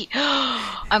right.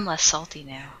 I'm less salty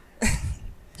now.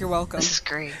 You're welcome. This is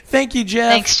great. Thank you,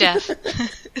 Jeff. Thanks, Jeff.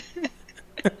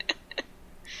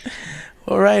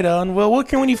 All right, on. Well, what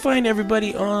can you find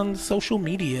everybody on social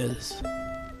medias?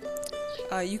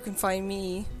 You can find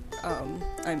me, I'm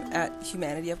at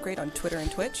Humanity Upgrade on Twitter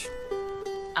and Twitch.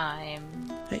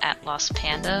 I'm at Lost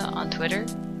Panda on Twitter.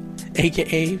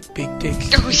 AKA Big Dick.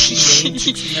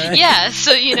 Yeah,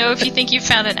 so, if you think you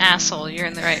found an asshole, you're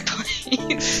in the right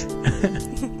place.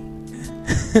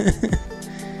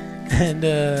 And,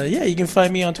 you can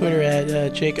find me on Twitter at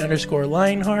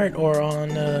Jake_Lionheart or on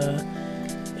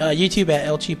YouTube at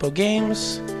El Cheapo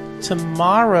Games.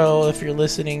 Tomorrow, if you're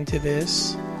listening to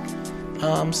this,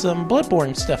 some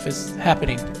Bloodborne stuff is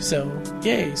happening. So,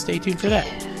 yay, stay tuned for that.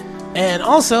 And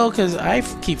also, because I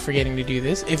keep forgetting to do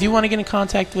this, if you want to get in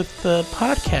contact with the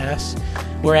podcast,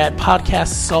 we're at Podcast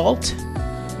Salt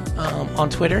on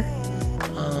Twitter.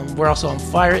 We're also on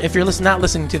Fire. If you're not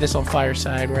listening to this on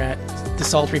Fireside, we're at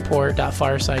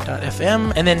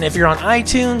thesaltreport.fireside.fm. And then if you're on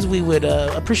iTunes, we would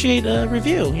appreciate a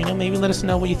review. Maybe let us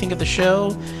know what you think of the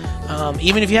show.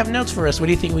 Even if you have notes for us, what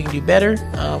do you think we can do better?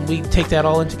 We take that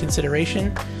all into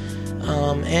consideration.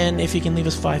 And if you can leave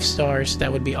us 5 stars,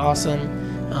 that would be awesome.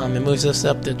 It moves us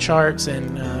up the charts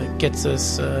and gets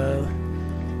us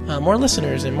more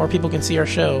listeners, and more people can see our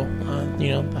show,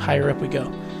 the higher up we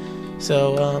go.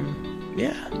 So,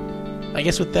 I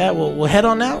guess with that, we'll head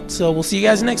on out. So we'll see you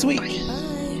guys next week. Bye.